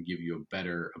RDL to give you a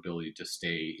better ability to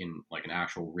stay in like an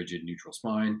actual rigid neutral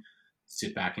spine,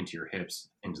 sit back into your hips,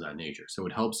 things of that nature. So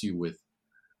it helps you with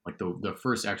like the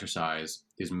first exercise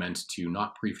is meant to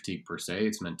not pre-fatigue per se.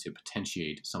 It's meant to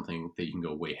potentiate something that you can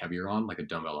go way heavier on, like a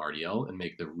dumbbell RDL, and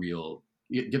make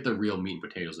get the real meat and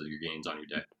potatoes of your gains on your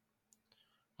day.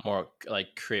 More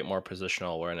like create more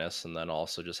positional awareness, and then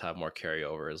also just have more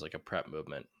carryover as like a prep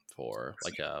movement for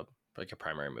like a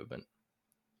primary movement.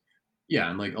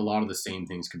 Yeah, and like a lot of the same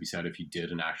things could be said if you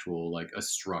did an actual like a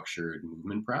structured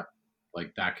movement prep.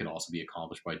 Like that could also be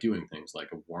accomplished by doing things like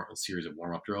a series of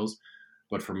warm-up drills.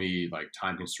 But for me, like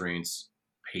time constraints,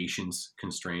 patience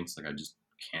constraints, like I just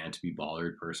can't be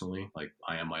bothered personally. Like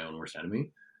I am my own worst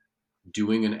enemy.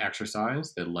 Doing an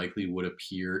exercise that likely would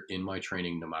appear in my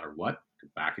training no matter what,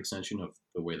 back extension of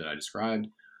the way that I described,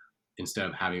 instead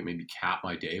of having it maybe cap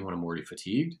my day when I'm already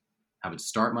fatigued, have it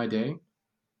start my day.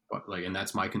 But like, and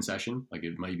that's my concession. Like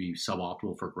it might be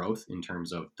suboptimal for growth in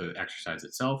terms of the exercise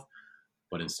itself.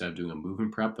 but instead of doing a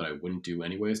movement prep that I wouldn't do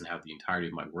anyways and have the entirety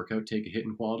of my workout take a hit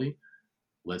in quality,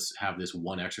 let's have this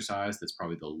one exercise that's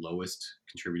probably the lowest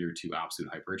contributor to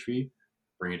absolute hypertrophy,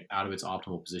 bring it out of its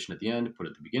optimal position at the end, put it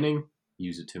at the beginning,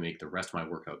 use it to make the rest of my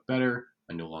workout better.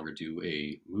 I no longer do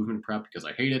a movement prep because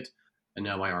I hate it. And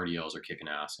now my RDLs are kicking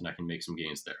ass and I can make some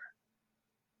gains there.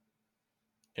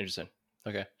 Interesting.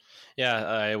 Okay. Yeah,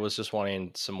 I was just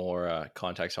wanting some more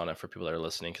context on it for people that are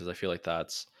listening, because I feel like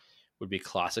that's would be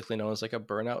classically known as like a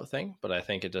burnout thing, but I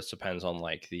think it just depends on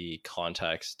like the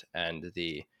context and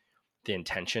the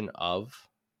intention of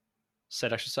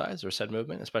said exercise or said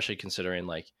movement, especially considering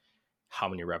like how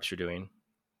many reps you're doing,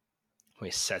 how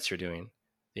many sets you're doing,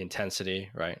 the intensity,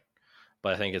 right?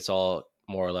 But I think it's all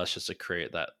more or less just to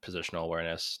create that positional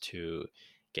awareness to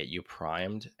get you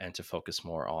primed and to focus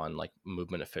more on like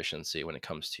movement efficiency when it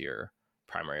comes to your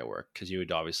primary work, because you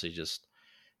would obviously just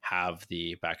have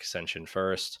the back extension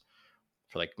first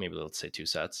for like maybe let's say 2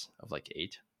 sets of like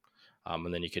 8,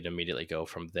 and then you could immediately go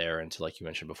from there into, like you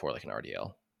mentioned before, like an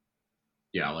RDL.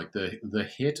 Yeah, like the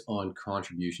hit on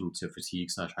contribution to fatigue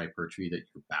 / hypertrophy that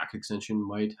your back extension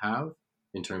might have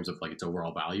in terms of like its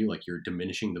overall value, like you're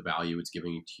diminishing the value it's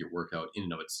giving to your workout in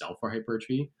and of itself for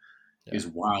hypertrophy, Yeah. is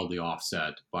wildly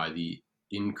offset by the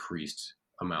increased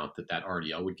amount that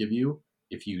RDL would give you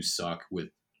if you suck with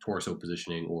torso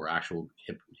positioning or actual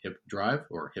hip drive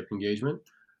or hip engagement.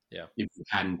 Yeah. If you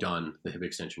hadn't done the hip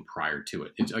extension prior to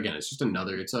it, it's just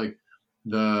another. It's like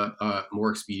the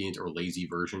more expedient or lazy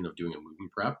version of doing a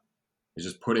movement prep is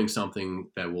just putting something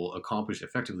that will accomplish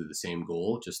effectively the same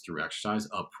goal just through exercise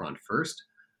up front first,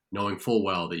 knowing full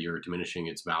well that you're diminishing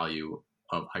its value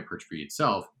of hypertrophy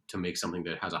itself to make something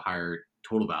that has a higher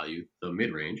total value, the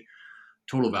mid-range.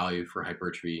 Total value for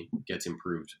hypertrophy gets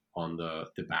improved on the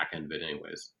back end of it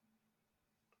anyways.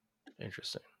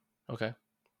 Interesting. Okay.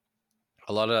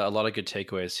 A lot of good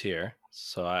takeaways here.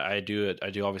 So I do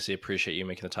obviously appreciate you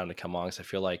making the time to come on, because I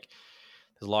feel like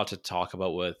there's a lot to talk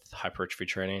about with hypertrophy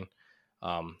training.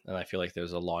 And I feel like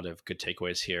there's a lot of good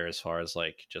takeaways here as far as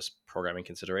like just programming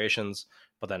considerations,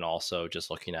 but then also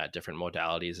just looking at different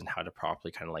modalities and how to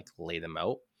properly kind of like lay them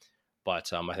out.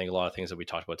 But I think a lot of things that we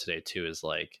talked about today too is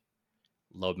like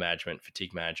load management,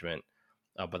 fatigue management,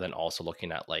 but then also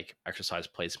looking at like exercise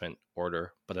placement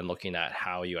order, but then looking at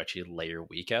how you actually lay your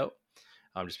week out.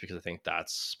 Just because I think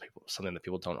that's something that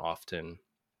people don't often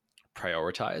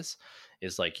prioritize,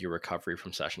 is like your recovery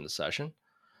from session to session.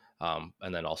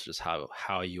 And then also just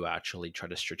how you actually try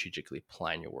to strategically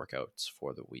plan your workouts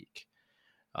for the week.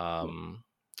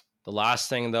 The last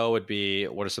thing though would be,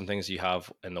 what are some things you have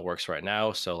in the works right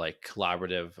now? So like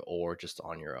collaborative or just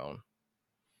on your own?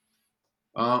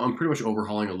 I'm pretty much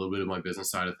overhauling a little bit of my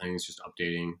business side of things, just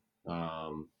updating.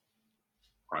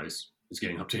 Price is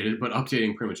getting updated, but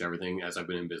updating pretty much everything as I've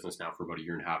been in business now for about a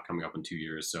year and a half, coming up in 2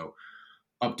 years. So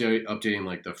updating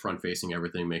like the front facing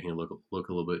everything, making it look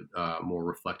a little bit more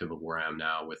reflective of where I am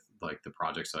now with like the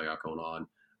projects that I got going on.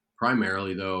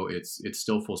 Primarily though, it's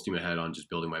still full steam ahead on just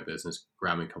building my business,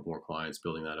 grabbing a couple more clients,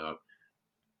 building that up,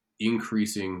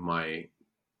 increasing my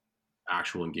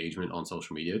actual engagement on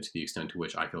social media to the extent to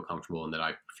which I feel comfortable and that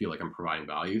I feel like I'm providing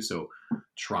value. So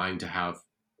trying to have,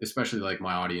 especially like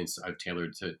my audience, I've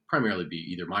tailored to primarily be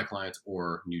either my clients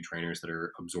or new trainers that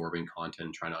are absorbing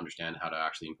content, trying to understand how to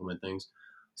actually implement things.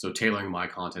 So tailoring my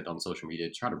content on social media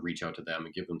to try to reach out to them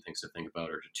and give them things to think about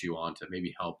or to chew on to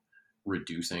maybe help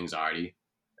reduce anxiety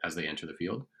as they enter the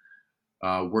field.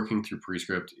 Working through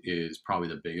Prescript is probably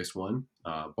the biggest one.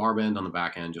 Barbend on the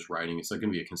back end, just writing. It's like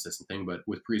going to be a consistent thing, but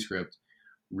with Prescript,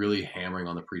 really hammering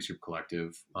on the Prescript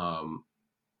collective,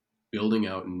 building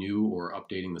out new or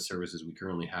updating the services we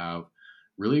currently have,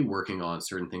 really working on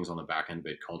certain things on the back end of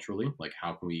it culturally, like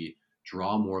how can we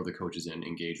draw more of the coaches in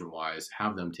engagement wise,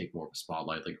 have them take more of a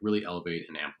spotlight, like really elevate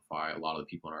and amplify a lot of the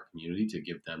people in our community to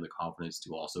give them the confidence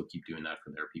to also keep doing that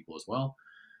for their people as well.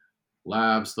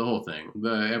 Labs, the whole thing,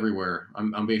 the everywhere.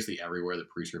 I'm basically everywhere that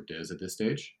Prescript is at this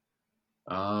stage.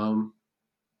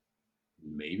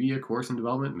 Maybe a course in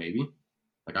development, maybe.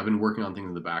 Like I've been working on things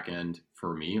in the back end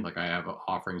for me. Like I have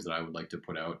offerings that I would like to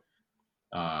put out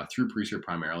through Prescript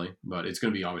primarily, but it's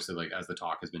going to be obviously, like as the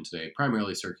talk has been today,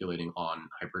 primarily circulating on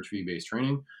hypertrophy based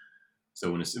training.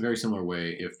 So in a very similar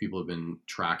way, if people have been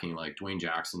tracking like Dwayne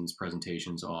Jackson's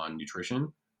presentations on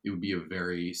nutrition, it would be a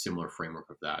very similar framework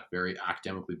of that, very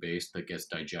academically based, that gets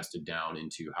digested down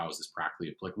into how is this practically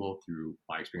applicable through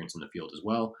my experience in the field as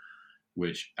well,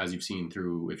 which as you've seen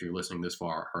through, if you're listening this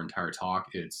far, our entire talk,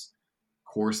 it's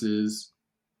courses,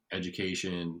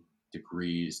 education,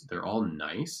 degrees, they're all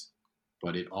nice,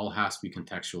 but it all has to be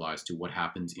contextualized to what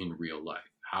happens in real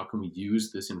life. How can we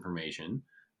use this information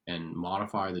and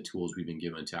modify the tools we've been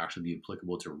given to actually be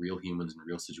applicable to real humans and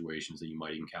real situations that you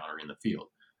might encounter in the field.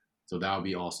 So that would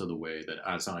be also the way that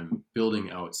as I'm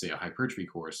building out, say, a hypertrophy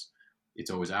course,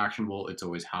 it's always actionable. It's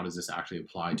always, how does this actually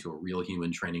apply to a real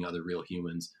human training other real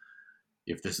humans?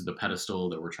 If this is the pedestal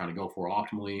that we're trying to go for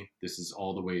optimally, this is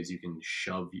all the ways you can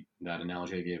shove that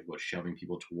analogy I gave about shoving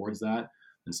people towards that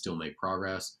and still make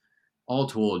progress. All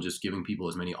told, just giving people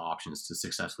as many options to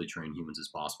successfully train humans as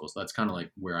possible. So that's kind of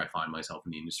like where I find myself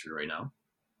in the industry right now.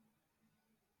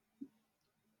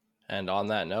 And on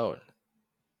that note,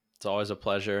 it's always a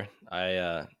pleasure.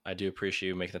 I do appreciate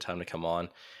you making the time to come on.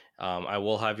 I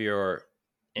will have your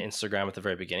Instagram at the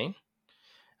very beginning.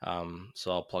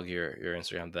 So I'll plug your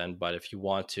Instagram then. But if you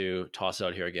want to toss it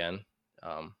out here again,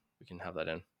 we can have that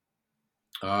in.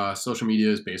 Social media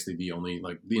is basically the only,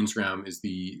 like, the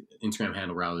Instagram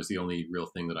handle rather is the only real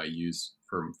thing that I use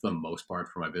for the most part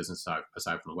for my business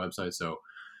aside from the website. So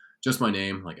just my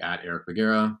name, like at Eric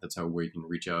Bagheera. That's how you can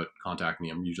reach out, contact me.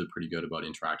 I'm usually pretty good about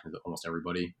interacting with almost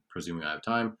everybody, presuming I have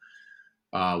time.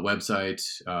 Website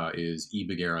is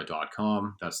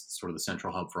ebagheera.com. That's sort of the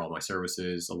central hub for all my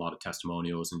services, a lot of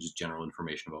testimonials and just general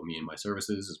information about me and my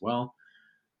services as well.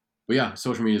 But yeah,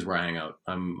 social media is where I hang out.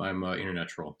 I'm an internet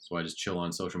troll, so I just chill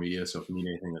on social media. So if you need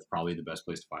anything, that's probably the best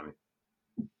place to find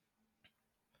me.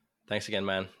 Thanks again,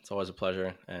 man. It's always a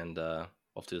pleasure, and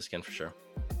we'll do this again for sure.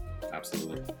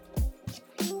 Absolutely.